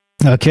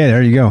 Okay,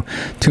 there you go.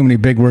 Too many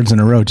big words in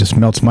a row just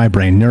melts my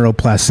brain.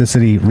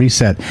 Neuroplasticity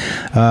reset.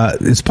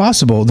 It's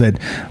possible that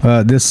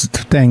this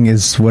thing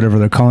is, whatever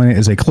they're calling it,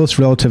 is a close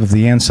relative of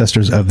the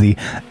ancestors of the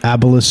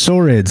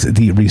Abelisaurids,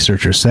 the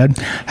researcher said.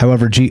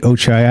 However, G.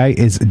 okai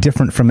is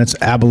different from its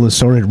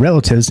Abelisaurid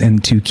relatives in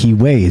 2 key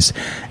ways.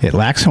 It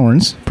lacks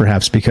horns,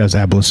 perhaps because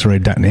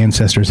Abelisaurid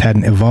ancestors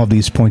hadn't evolved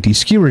these pointy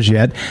skewers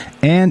yet,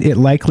 and it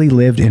likely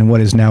lived in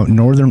what is now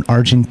northern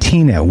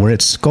Argentina, where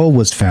its skull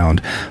was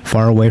found,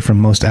 far away from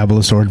most Abelisaurid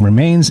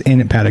remains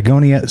in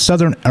Patagonia,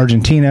 southern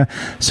Argentina,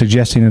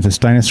 suggesting that this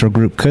dinosaur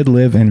group could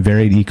live in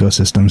varied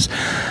ecosystems.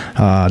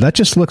 That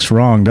just looks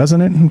wrong,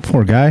 doesn't it?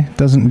 Poor guy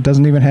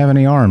doesn't even have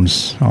any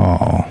arms.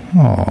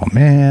 Oh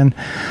man.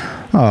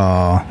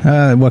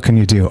 What can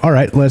you do? All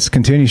right, let's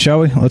continue,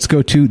 shall we? Let's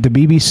go to the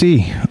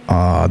BBC.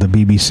 The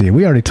BBC.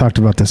 We already talked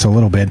about this a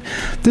little bit.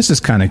 This is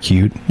kind of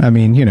cute. I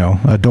mean,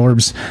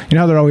 adorbs. You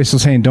know how they're always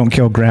saying, don't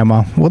kill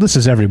grandma? Well, this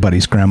is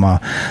everybody's grandma.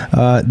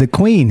 The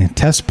Queen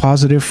tests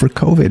positive for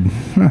COVID.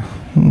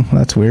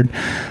 That's weird.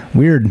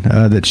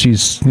 That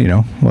she's,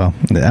 well,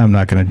 I'm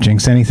not going to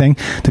jinx anything.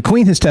 The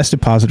Queen has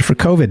tested positive for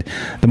COVID.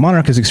 The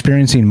monarch is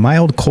experiencing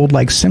mild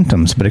cold-like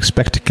symptoms, but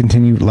expect to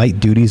continue light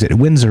duties at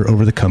Windsor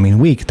over the coming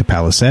week, the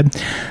palace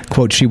said.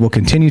 Quote, she will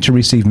continue to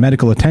receive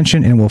medical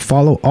attention and will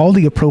follow all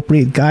the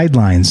appropriate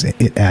guidelines,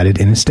 it added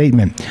in a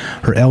statement.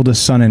 Her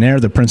eldest son and heir,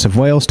 the Prince of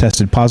Wales,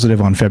 tested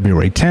positive on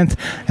February 10th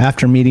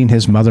after meeting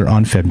his mother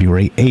on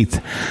February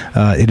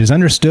 8th. It is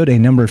understood a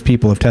number of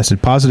people have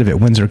tested positive at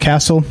Windsor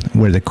Castle,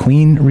 where the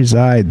Queen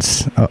resides.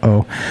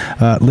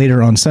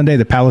 Later on Sunday,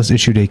 the palace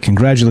issued a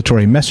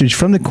congratulatory message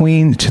from the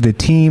Queen to the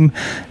team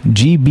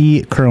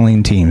GB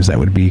curling teams. That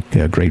would be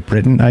Great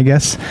Britain, I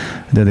guess.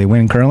 Did they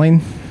win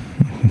curling?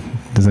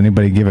 Does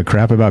anybody give a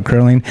crap about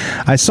curling?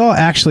 I saw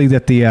actually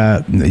that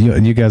the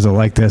you guys will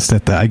like this,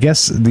 that I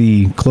guess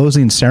the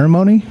closing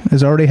ceremony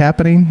is already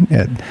happening.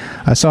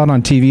 I saw it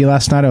on TV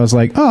last night. I was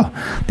like,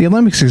 oh, the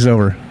Olympics is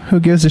over. Who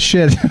gives a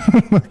shit?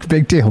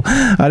 Big deal.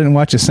 I didn't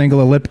watch a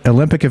single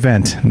Olympic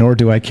event, nor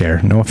do I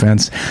care. No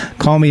offense.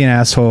 Call me an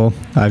asshole.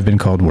 I've been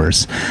called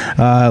worse.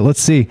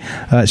 Let's see.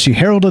 She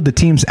heralded the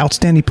team's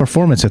outstanding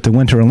performance at the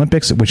Winter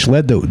Olympics, which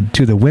led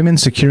to the women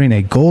securing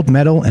a gold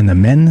medal and the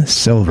men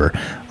silver.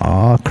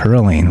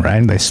 Curling,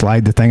 right? They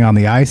slide the thing on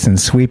the ice and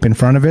sweep in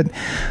front of it.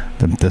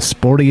 The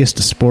sportiest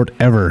sport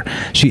ever.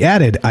 She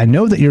added, I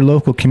know that your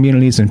local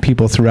communities and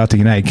people throughout the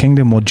United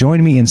Kingdom will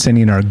join me in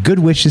sending our good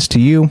wishes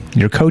to you,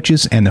 your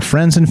coaches, and the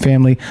friends and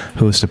family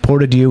who have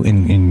supported you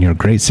in your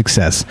great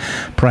success.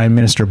 Prime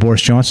Minister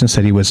Boris Johnson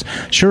said he was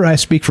sure I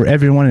speak for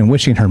everyone in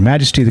wishing Her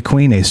Majesty the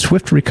Queen a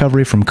swift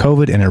recovery from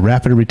COVID and a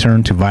rapid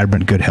return to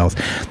vibrant good health.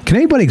 Can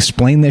anybody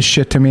explain this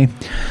shit to me?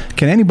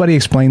 Can anybody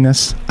explain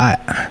this?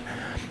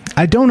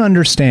 I don't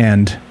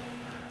understand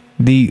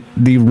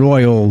the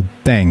royal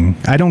thing.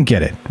 I don't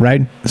get it,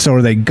 right? So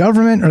are they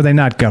government or are they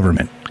not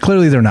government?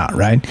 Clearly they're not,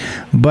 right?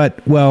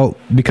 But, well,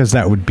 because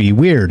that would be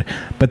weird.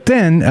 But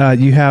then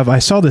I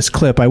saw this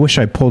clip. I wish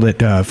I pulled it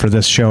for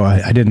this show.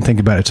 I didn't think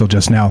about it till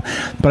just now.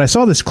 But I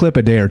saw this clip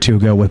a day or two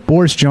ago with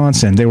Boris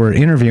Johnson. They were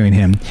interviewing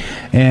him,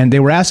 and they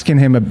were asking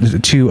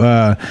him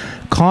to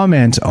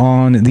comment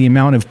on the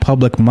amount of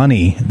public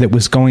money that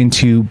was going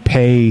to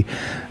pay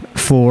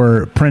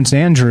for Prince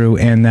Andrew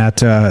and that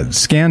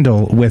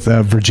scandal with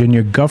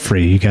Virginia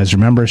Giuffre. You guys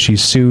remember she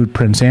sued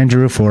Prince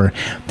Andrew for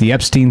the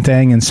Epstein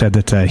thing and said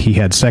that he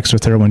had sex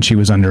with her when she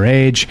was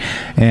underage,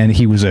 and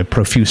he was a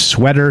profuse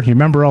sweater. You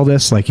remember all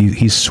this? Like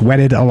he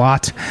sweated a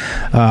lot,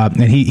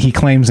 and he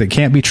claims it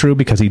can't be true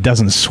because he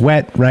doesn't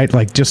sweat, right?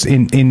 Like just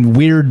in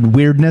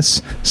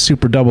weirdness,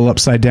 super double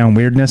upside down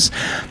weirdness.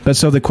 But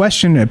so the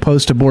question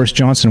posed to Boris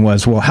Johnson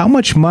was, well, how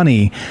much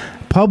money,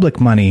 public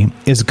money,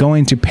 is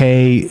going to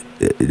pay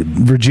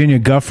Virginia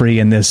Giuffre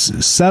in this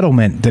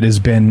settlement that has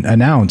been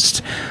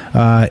announced?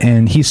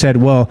 And he said,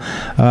 well,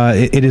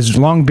 it has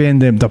long been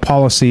the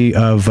policy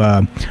of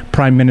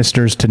prime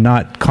ministers to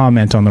not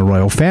comment on the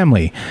royal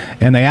family.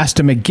 And they asked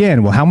him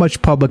again, well, how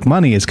much public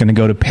money is going to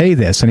go to pay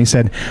this? And he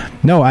said,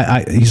 no,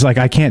 he's like,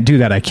 I can't do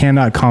that. I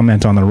cannot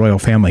comment on the royal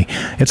family.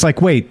 It's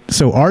like, wait,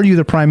 so are you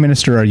the prime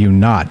minister or are you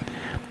not?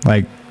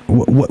 Like,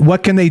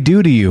 what can they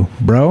do to you,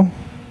 bro?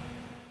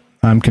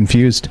 I'm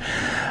confused.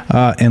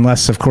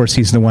 Unless, of course,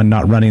 he's the one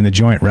not running the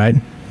joint, right?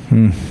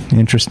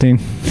 Interesting.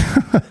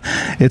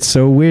 It's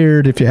so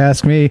weird, if you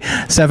ask me.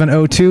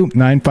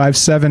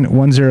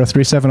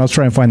 702-957-1037. I'll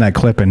try and find that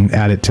clip and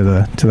add it to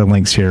the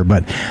links here.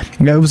 But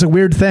it was a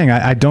weird thing.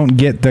 I don't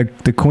get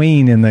the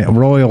Queen and the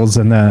royals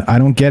and I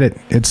don't get it.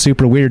 It's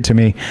super weird to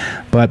me.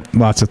 But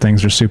lots of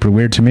things are super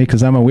weird to me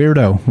because I'm a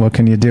weirdo. What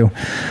can you do?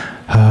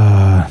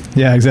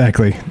 Yeah,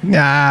 exactly.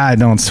 I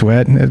don't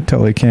sweat. It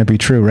totally can't be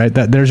true, right?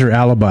 There's your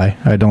alibi.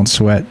 I don't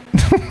sweat.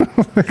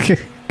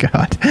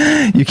 God,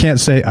 you can't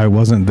say I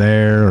wasn't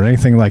there or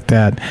anything like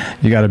that.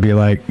 You got to be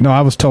like, no,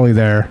 I was totally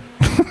there,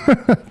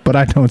 but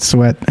I don't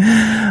sweat.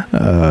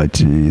 Oh,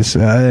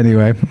 jeez.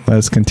 Anyway,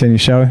 let's continue,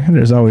 shall we?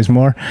 There's always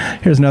more.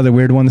 Here's another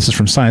weird one. This is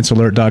from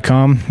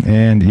ScienceAlert.com,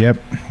 and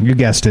yep, you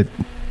guessed it.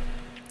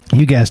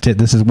 You guessed it.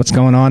 This is what's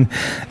going on.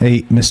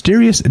 A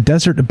mysterious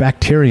desert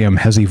bacterium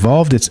has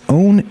evolved its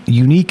own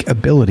unique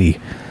ability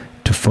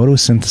to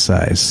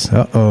photosynthesize.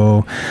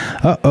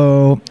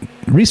 Uh-oh.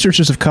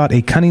 Researchers have caught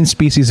a cunning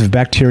species of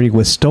bacteria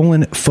with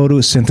stolen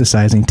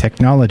photosynthesizing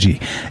technology,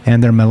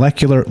 and their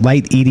molecular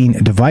light-eating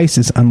device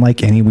is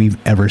unlike any we've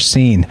ever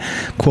seen.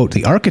 Quote,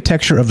 the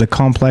architecture of the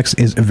complex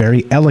is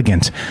very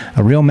elegant,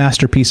 a real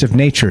masterpiece of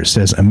nature,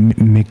 says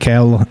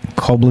Mikhail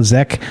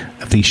Koblezek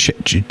of the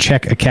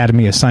Czech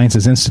Academy of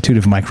Sciences Institute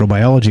of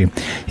Microbiology.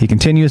 He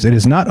continues, it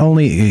is not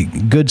only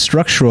good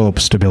structural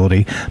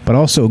stability, but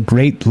also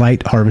great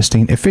light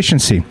harvesting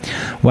efficiency.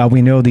 While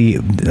we know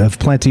of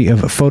plenty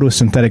of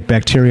photosynthetic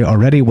bacteria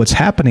already, what's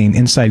happening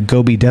inside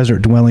Gobi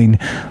Desert dwelling,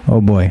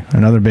 oh boy,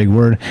 another big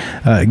word,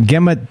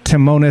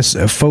 Gemmatimonas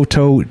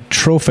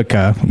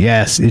phototrophica,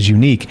 yes, is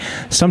unique.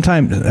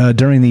 Sometime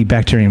during the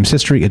bacterium's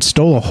history, it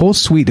stole a whole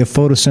suite of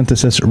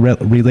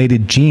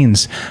photosynthesis-related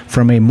genes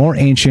from a more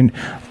ancient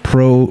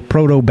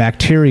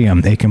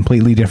Protobacterium, a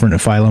completely different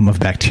phylum of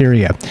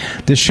bacteria.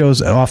 This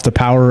shows off the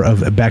power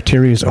of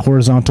bacteria's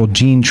horizontal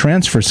gene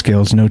transfer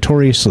skills,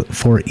 notorious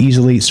for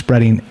easily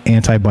spreading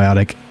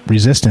antibiotic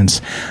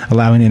resistance,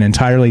 allowing an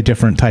entirely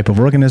different type of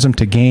organism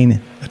to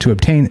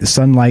obtain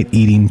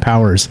sunlight-eating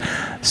powers.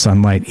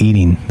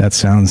 Sunlight-eating. That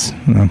sounds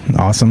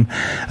awesome.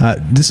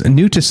 This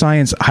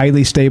new-to-science,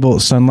 highly stable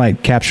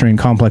sunlight-capturing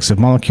complex of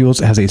molecules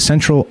has a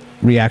central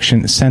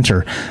reaction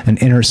center, an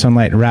inner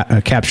sunlight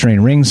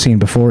capturing ring seen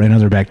before in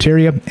other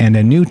bacteria, and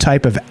a new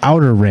type of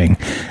outer ring.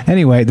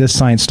 Anyway, this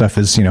science stuff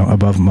is,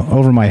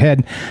 over my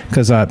head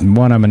because,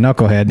 one, I'm a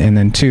knucklehead, and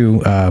then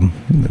two,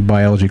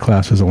 biology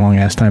class was a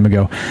long-ass time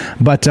ago.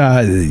 But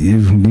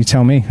you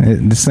tell me,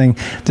 this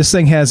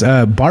thing has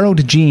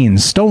borrowed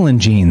genes, stolen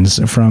genes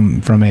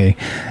from a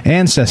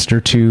ancestor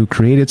to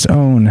create its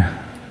own.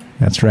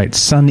 That's right,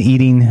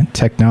 sun-eating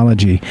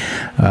technology.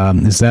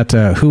 Is that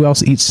who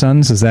else eats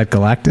suns? Is that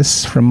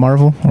Galactus from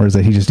Marvel, or is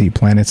that he just eat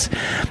planets?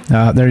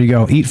 There you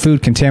go. Eat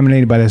food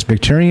contaminated by this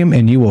bacterium,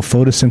 and you will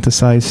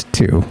photosynthesize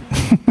too.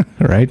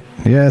 Right?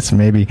 Yes,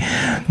 maybe.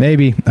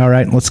 All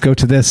right, let's go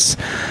to this.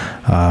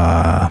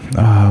 I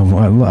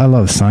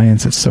love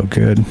science. It's so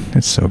good.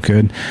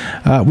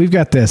 We've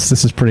got this.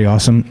 This is pretty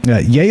awesome.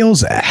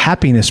 Yale's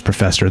happiness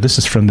professor. This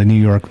is from the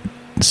New York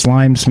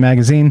Slimes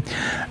magazine.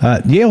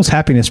 Yale's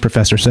happiness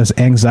professor says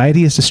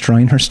anxiety is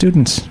destroying her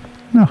students.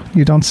 No,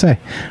 you don't say.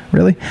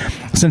 Really?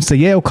 Since the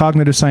Yale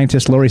cognitive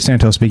scientist Laurie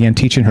Santos began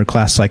teaching her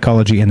class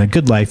Psychology and the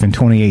Good Life in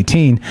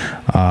 2018,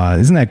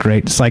 isn't that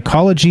great?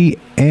 Psychology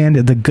and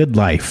the Good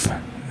Life.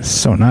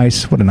 So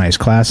nice. What a nice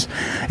class.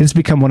 It's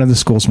become one of the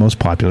school's most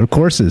popular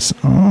courses.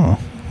 Oh,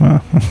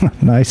 well,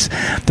 nice.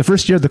 The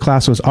first year of the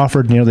class was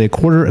offered, nearly a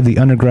quarter of the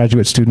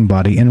undergraduate student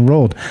body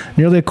enrolled.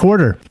 Nearly a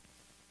quarter.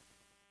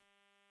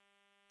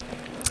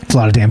 It's a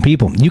lot of damn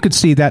people. You could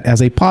see that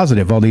as a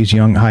positive. All these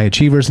young high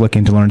achievers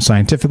looking to learn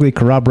scientifically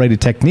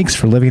corroborated techniques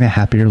for living a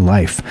happier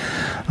life.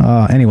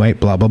 Anyway,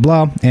 blah, blah,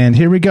 blah. And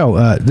here we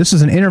go. This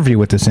is an interview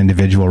with this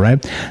individual,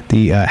 right?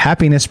 The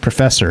happiness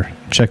professor.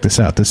 Check this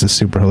out. This is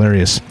super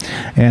hilarious.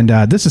 And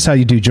this is how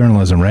you do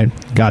journalism, right?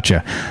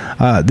 Gotcha.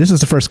 This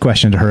is the first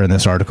question to her in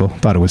this article.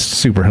 Thought it was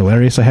super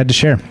hilarious. I had to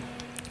share.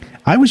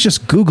 I was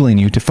just Googling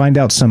you to find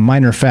out some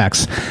minor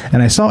facts,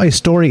 and I saw a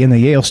story in the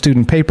Yale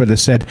student paper that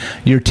said,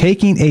 you're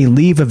taking a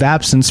leave of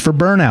absence for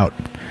burnout.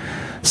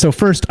 So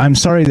first, I'm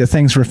sorry that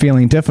things were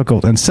feeling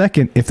difficult. And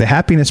second, if the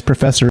happiness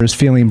professor is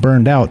feeling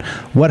burned out,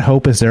 what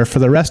hope is there for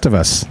the rest of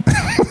us?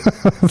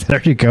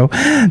 There you go.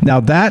 Now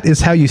that is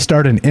how you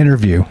start an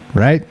interview,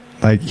 right?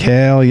 Like,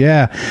 hell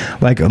yeah.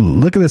 Like,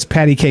 look at this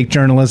patty cake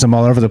journalism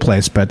all over the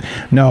place. But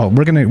no,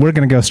 we're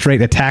gonna go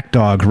straight attack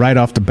dog right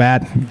off the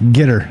bat.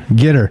 Get her.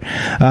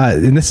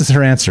 And this is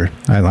her answer.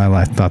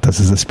 I thought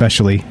this is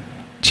especially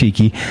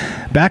cheeky.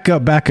 Back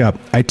up.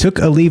 I took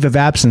a leave of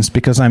absence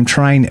because I'm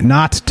trying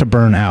not to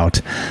burn out.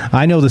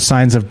 I know the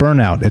signs of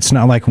burnout. It's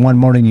not like one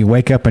morning you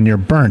wake up and you're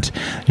burnt.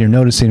 You're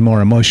noticing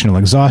more emotional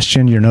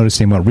exhaustion. You're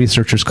noticing what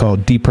researchers call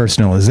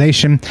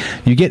depersonalization.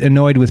 You get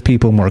annoyed with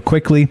people more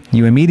quickly.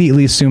 You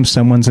immediately assume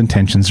someone's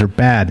intentions are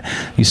bad.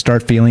 You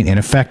start feeling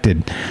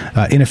ineffective.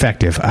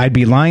 I'd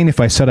be lying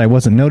if I said I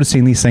wasn't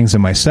noticing these things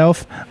in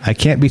myself. I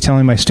can't be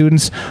telling my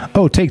students,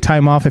 oh, take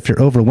time off if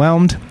you're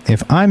overwhelmed,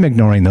 if I'm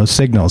ignoring those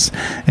signals.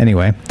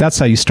 Anyway, that's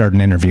how you start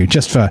an interview,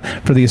 just for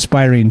the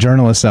aspiring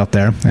journalists out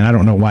there. And I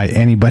don't know why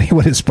anybody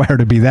would aspire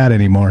to be that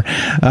anymore,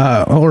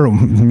 or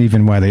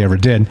even why they ever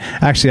did.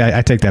 Actually,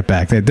 I take that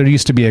back. There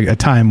used to be a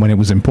time when it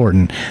was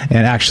important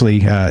and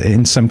actually,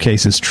 in some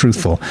cases,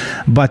 truthful.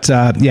 But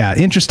yeah,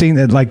 interesting.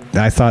 That, like,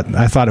 I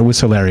thought it was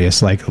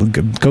hilarious. Like,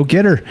 go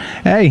get her.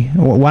 Hey,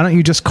 why don't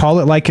you just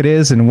call it like it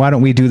is, and why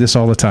don't we do this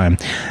all the time?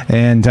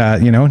 And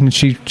and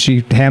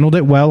she handled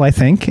it well, I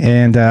think.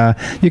 And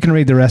you can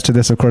read the rest of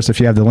this, of course, if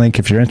you have the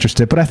link, if you're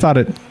interested, but I thought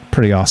it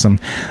pretty awesome.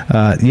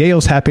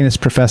 Yale's happiness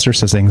professor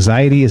says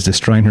anxiety is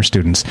destroying her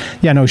students.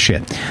 Yeah, no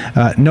shit.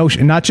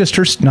 Not just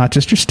your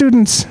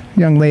students,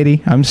 young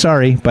lady. I'm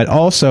sorry, but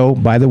also,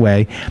 by the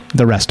way,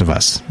 the rest of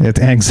us.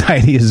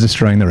 Anxiety is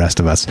destroying the rest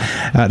of us.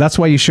 That's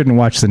why you shouldn't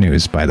watch the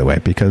news, by the way,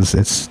 because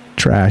it's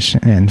trash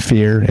and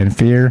fear and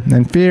fear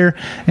and fear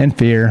and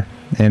fear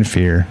and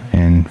fear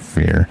and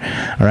fear.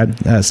 All right,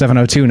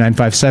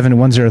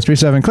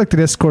 702-957-1037. Click the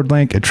Discord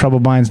link at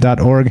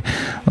troubledminds.org.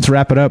 Let's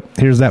wrap it up.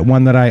 Here's that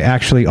one that I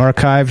actually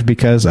archived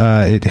because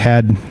it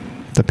had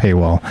the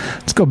paywall.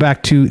 Let's go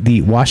back to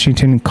the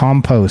Washington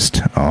Compost.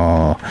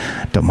 Oh,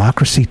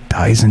 democracy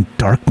dies in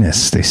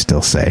darkness, they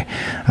still say.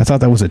 I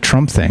thought that was a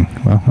Trump thing.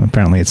 Well,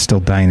 apparently it's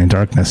still dying in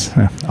darkness.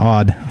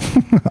 Odd.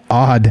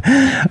 Odd.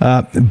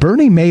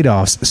 Bernie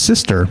Madoff's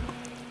sister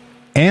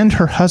and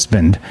her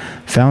husband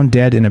found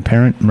dead in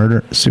apparent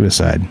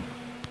murder-suicide.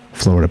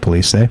 Florida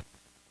police say.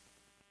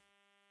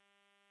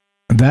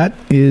 That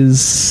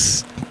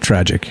is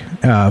tragic,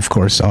 of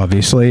course,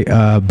 obviously.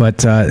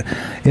 But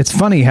it's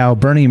funny how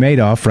Bernie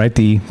Madoff, right,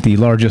 the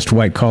largest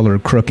white-collar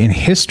crook in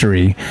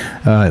history,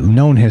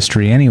 known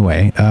history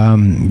anyway,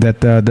 that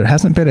there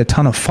hasn't been a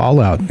ton of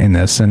fallout in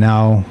this. And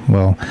now,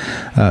 well,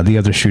 the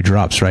other shoe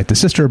drops, right? The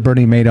sister of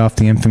Bernie Madoff,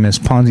 the infamous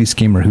Ponzi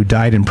schemer who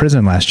died in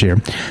prison last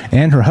year,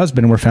 and her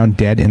husband were found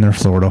dead in their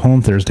Florida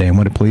home Thursday in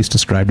what police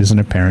described as an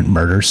apparent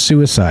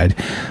murder-suicide.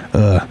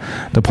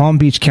 The Palm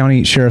Beach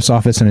County Sheriff's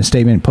Office in a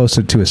statement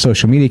posted to a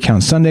social media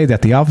account Sunday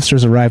that the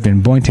officers arrived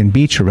in Boynton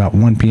Beach about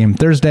 1 p.m.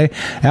 Thursday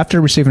after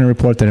receiving a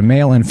report that a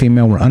male and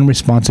female were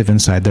unresponsive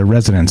inside their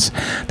residence.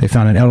 They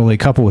found an elderly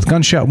couple with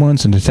gunshot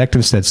wounds, and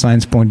detectives said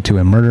signs pointed to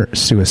a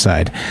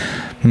murder-suicide.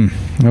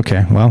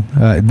 Okay, well,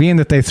 being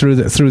that they threw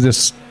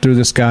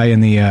this guy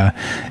in the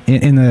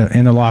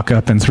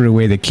lockup and threw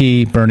away the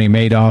key, Bernie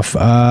Madoff.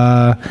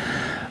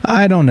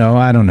 I don't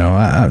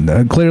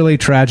know. Clearly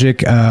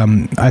tragic.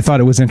 I thought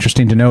it was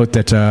interesting to note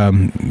that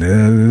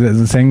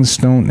the things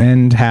don't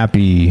end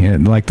happy.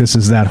 Like, this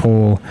is that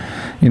whole,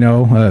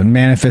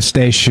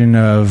 manifestation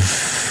of,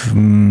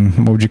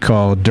 what would you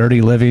call,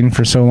 dirty living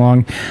for so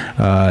long.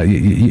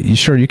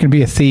 Sure, you can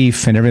be a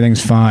thief and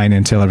everything's fine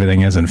until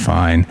everything isn't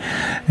fine.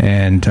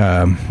 And,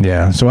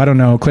 so I don't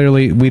know.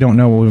 Clearly, we don't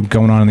know what's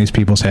going on in these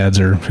people's heads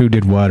or who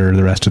did what or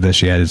the rest of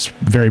this yet. It's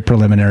very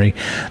preliminary,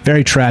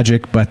 very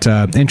tragic, but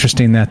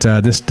interesting that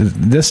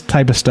this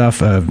type of stuff,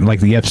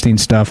 like the Epstein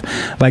stuff,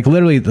 like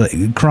literally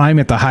crime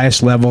at the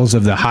highest levels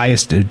of the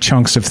highest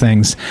chunks of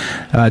things,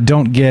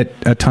 don't get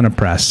a ton of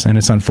press, and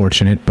it's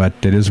unfortunate, but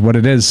it is what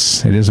it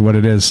is. It is what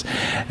it is.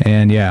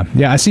 And yeah,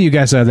 I see you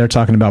guys there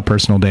talking about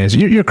personal days.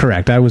 You're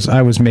correct. I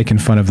was making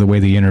fun of the way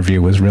the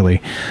interview was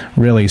really,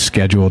 really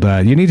scheduled.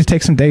 You need to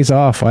take some days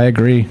off. I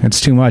agree.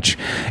 It's too much.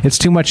 It's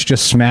too much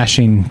just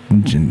smashing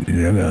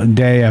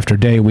day after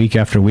day, week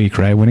after week,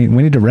 right? We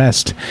need to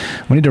rest.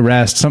 We need to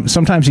rest.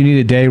 Sometimes sometimes you need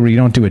a day where you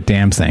don't do a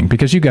damn thing,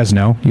 because you guys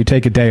know, you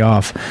take a day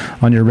off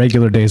on your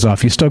regular days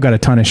off, you still got a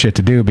ton of shit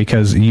to do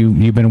because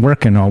you've been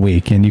working all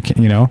week, and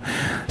you know,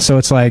 so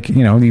it's like,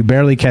 you know, you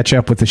barely catch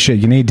up with the shit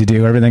you need to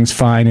do. Everything's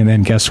fine, and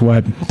then guess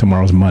what?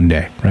 Tomorrow's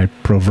Monday, right?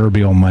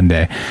 Proverbial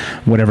Monday,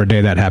 whatever day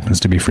that happens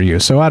to be for you.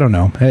 So I don't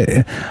know.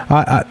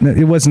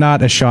 It was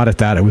not a shot at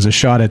that. It was a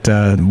shot at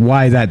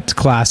why that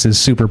class is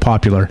super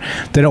popular.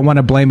 They don't want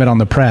to blame it on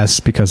the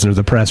press because they're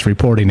the press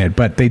reporting it,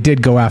 but they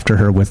did go after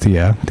her with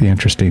the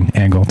interesting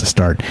angle to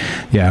start.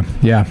 Yeah.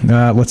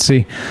 Let's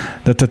see.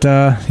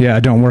 Yeah, I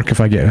don't work if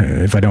I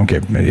don't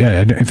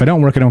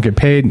work, I don't get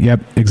paid.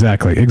 Yep,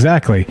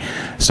 exactly.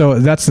 So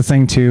that's the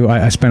thing too.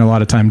 I spent a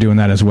lot of time doing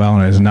that as well,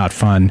 and it was not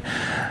fun.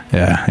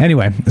 Yeah.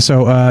 Anyway,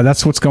 so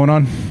that's what's going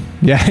on.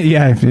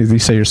 Yeah. If you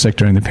say you're sick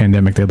during the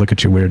pandemic, they look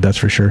at you weird. That's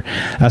for sure.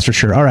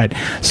 All right.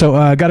 So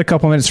got a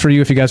couple minutes for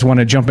you if you guys want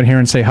to jump in here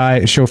and say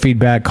hi, show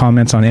feedback,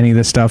 comments on any of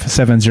this stuff.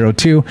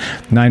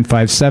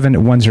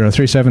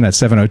 702-957-1037.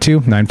 That's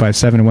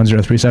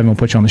 702-957-1037. We'll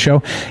put you on the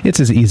show. It's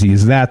as easy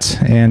as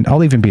that, and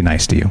I'll even be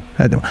nice to you.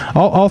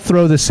 I'll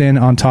throw this in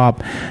on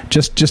top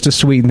just to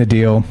sweeten the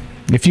deal.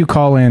 If you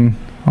call in,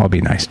 I'll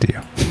be nice to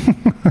you.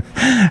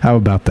 How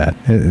about that?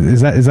 Is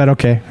that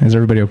okay? Is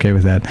everybody okay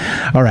with that?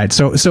 All right.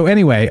 So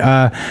anyway,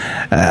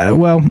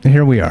 well,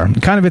 here we are,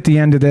 kind of at the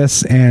end of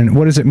this, and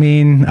what does it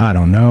mean? I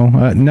don't know.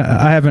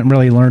 I haven't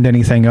really learned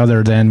anything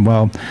other than,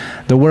 well,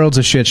 the world's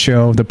a shit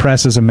show, the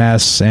press is a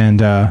mess,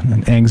 and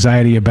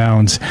anxiety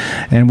abounds.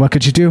 And what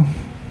could you do?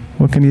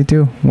 What can you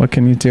do?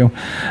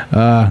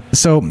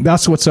 So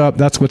that's what's up.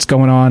 That's what's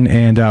going on.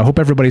 And I hope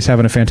everybody's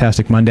having a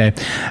fantastic Monday.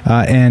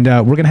 And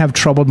we're going to have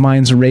Troubled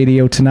Minds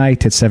Radio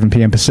tonight at 7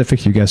 p.m.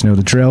 Pacific. You guys know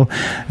the drill.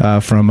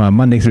 From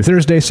Monday through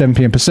Thursday, 7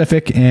 p.m.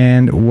 Pacific.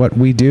 And what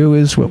we do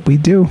is what we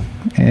do.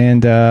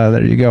 And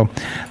there you go.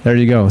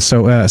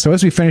 So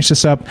as we finish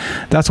this up,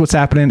 that's what's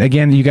happening.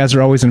 Again, you guys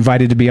are always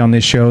invited to be on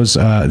these shows,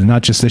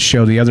 not just this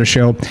show, the other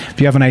show.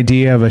 If you have an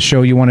idea of a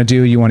show you want to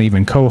do, you want to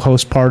even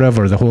co-host part of,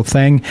 or the whole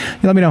thing,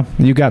 let me know.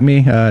 You got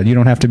me. You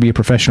don't have to be a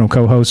professional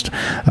co-host,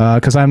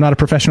 because I'm not a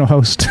professional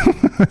host.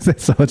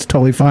 So it's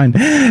totally fine.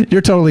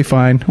 You're totally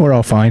fine. We're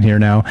all fine here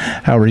now.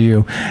 How are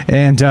you?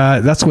 And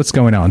that's what's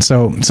going on.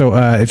 So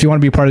if you want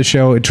to be a part of the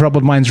show,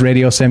 Troubled Minds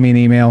Radio, send me an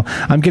email.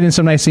 I'm getting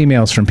some nice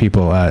emails from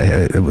people.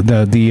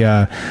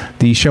 The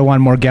show on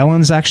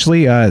Morgellons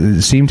actually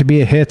seemed to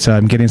be a hit.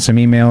 I'm getting some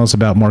emails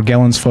about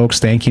Morgellons folks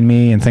thanking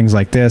me and things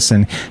like this,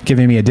 and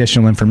giving me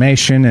additional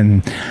information.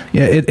 And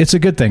yeah, it's a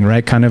good thing,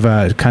 right? Kind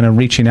of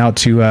reaching out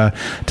to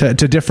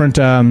different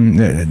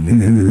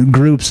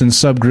groups and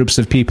subgroups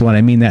of people, and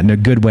I mean that in a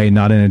good way,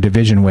 not in a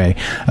division way,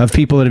 of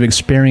people that have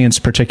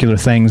experienced particular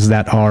things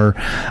that are,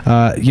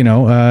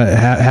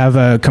 have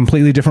a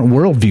completely different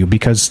worldview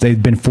because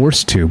they've been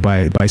forced to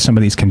by some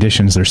of these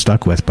conditions they're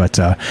stuck with. But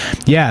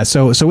yeah,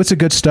 so it's a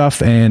good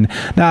stuff, and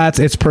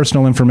it's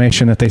personal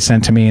information that they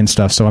sent to me and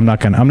stuff. So I'm not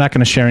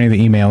gonna share any of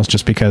the emails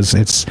just because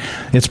it's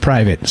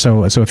private.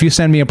 So if you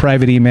send me a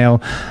private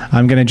email,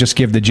 I'm gonna just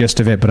give the gist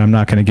of it, but I'm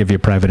not gonna give you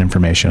private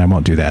information. I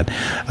won't do that.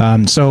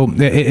 So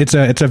it's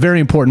a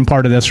very important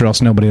part of this, or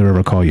else nobody will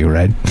ever call you,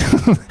 right?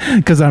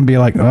 Because I'm be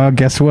like, oh,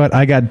 guess what?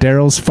 I got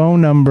Daryl's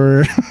phone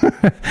number.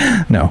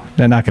 No,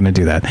 they're not going to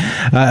do that.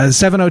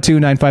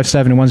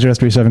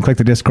 702-957-1037. Click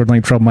the Discord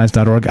link,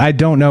 troubleminds.org. I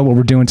don't know what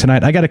we're doing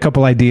tonight. I got a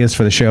couple ideas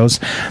for the shows,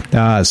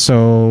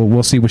 so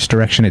we'll see which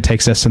direction it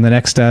takes us in the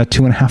next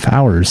 2.5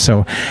 hours.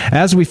 So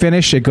as we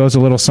finish, it goes a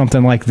little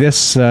something like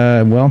this.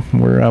 Well,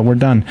 we're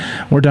done.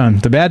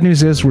 The bad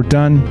news is we're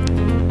done.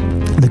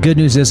 The good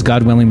news is,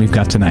 God willing, we've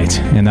got tonight,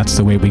 and that's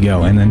the way we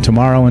go. And then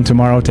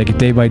tomorrow, take it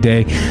day by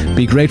day.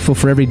 Be grateful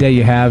for every day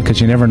you have,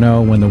 because you never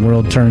know when the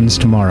world turns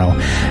tomorrow.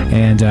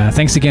 And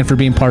thanks again for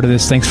being part of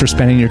this. Thanks for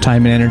spending your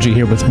time and energy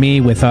here with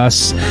me, with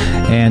us,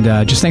 and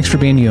just thanks for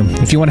being you.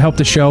 If you want to help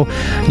the show,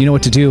 you know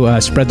what to do.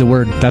 Spread the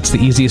word. That's the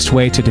easiest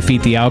way to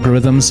defeat the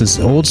algorithms.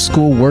 Is old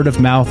school word of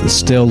mouth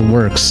still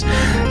works.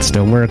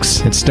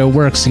 It still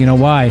works. You know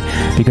why?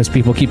 Because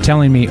people keep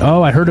telling me,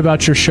 oh, I heard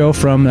about your show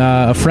from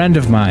a friend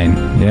of mine.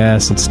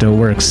 Yes, it still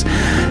works.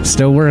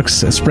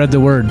 Spread the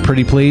word,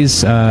 pretty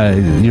please.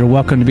 You're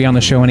welcome to be on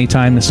the show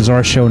anytime. This is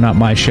our show, not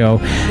my show,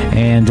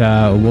 and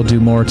we'll do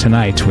more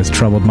tonight with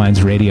Troubled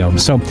Minds Radio.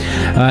 So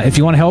if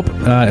you want to help,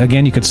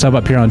 again, you could sub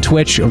up here on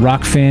Twitch,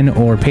 Rockfin,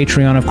 or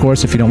Patreon, of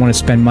course. If you don't want to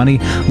spend money,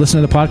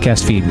 listen to the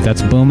podcast feed.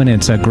 That's booming.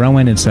 It's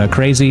growing. It's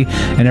crazy.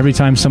 And every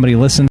time somebody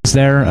listens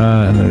there,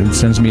 it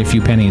sends me a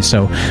few pennies.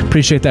 So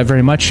appreciate that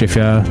very much if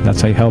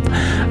that's how you help.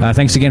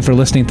 Thanks again for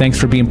listening. Thanks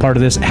for being part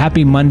of this.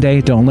 Happy Monday.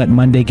 Don't let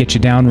Monday get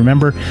you down.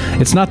 Remember,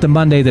 it's not the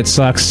Monday that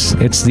sucks.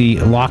 It's the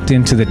locked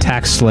into the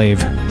tax slave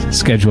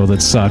schedule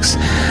that sucks.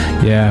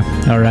 Yeah.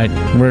 All right.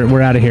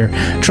 We're out of here.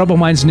 Troubled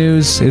Minds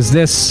News is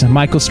this.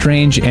 Michael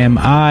Strange am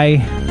I.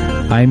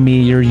 I'm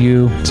me, you're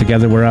you.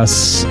 Together we're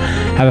us.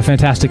 Have a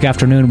fantastic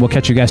afternoon. We'll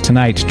catch you guys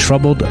tonight.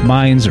 Troubled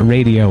Minds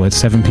Radio at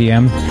 7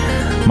 p.m.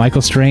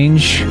 Michael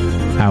Strange,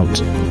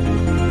 out.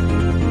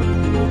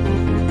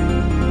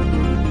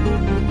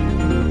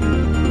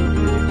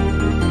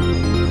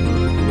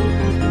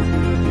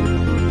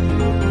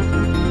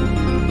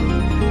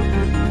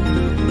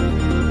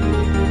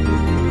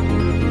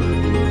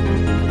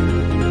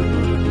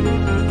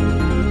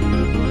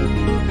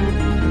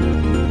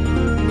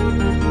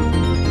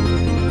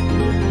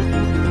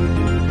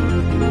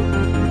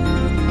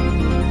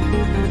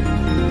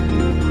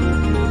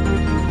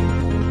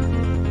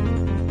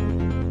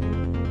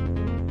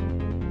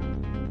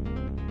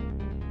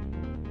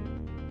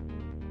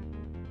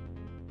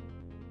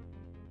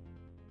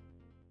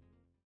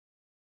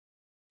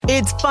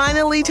 It's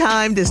finally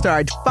time to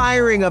start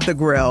firing up the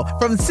grill.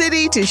 From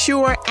city to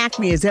shore,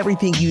 Acme is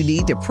everything you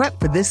need to prep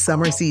for this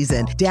summer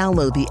season.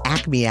 Download the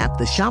Acme app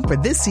to shop for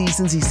this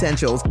season's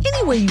essentials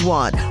any way you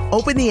want.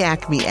 Open the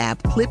Acme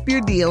app, clip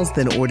your deals,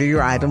 then order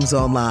your items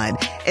online.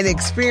 An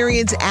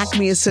experienced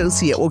Acme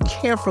associate will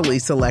carefully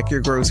select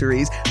your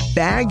groceries,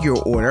 bag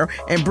your order,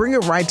 and bring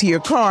it right to your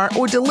car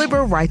or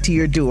deliver right to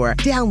your door.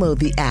 Download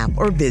the app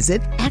or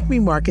visit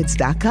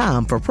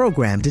acmemarkets.com for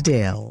program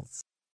details.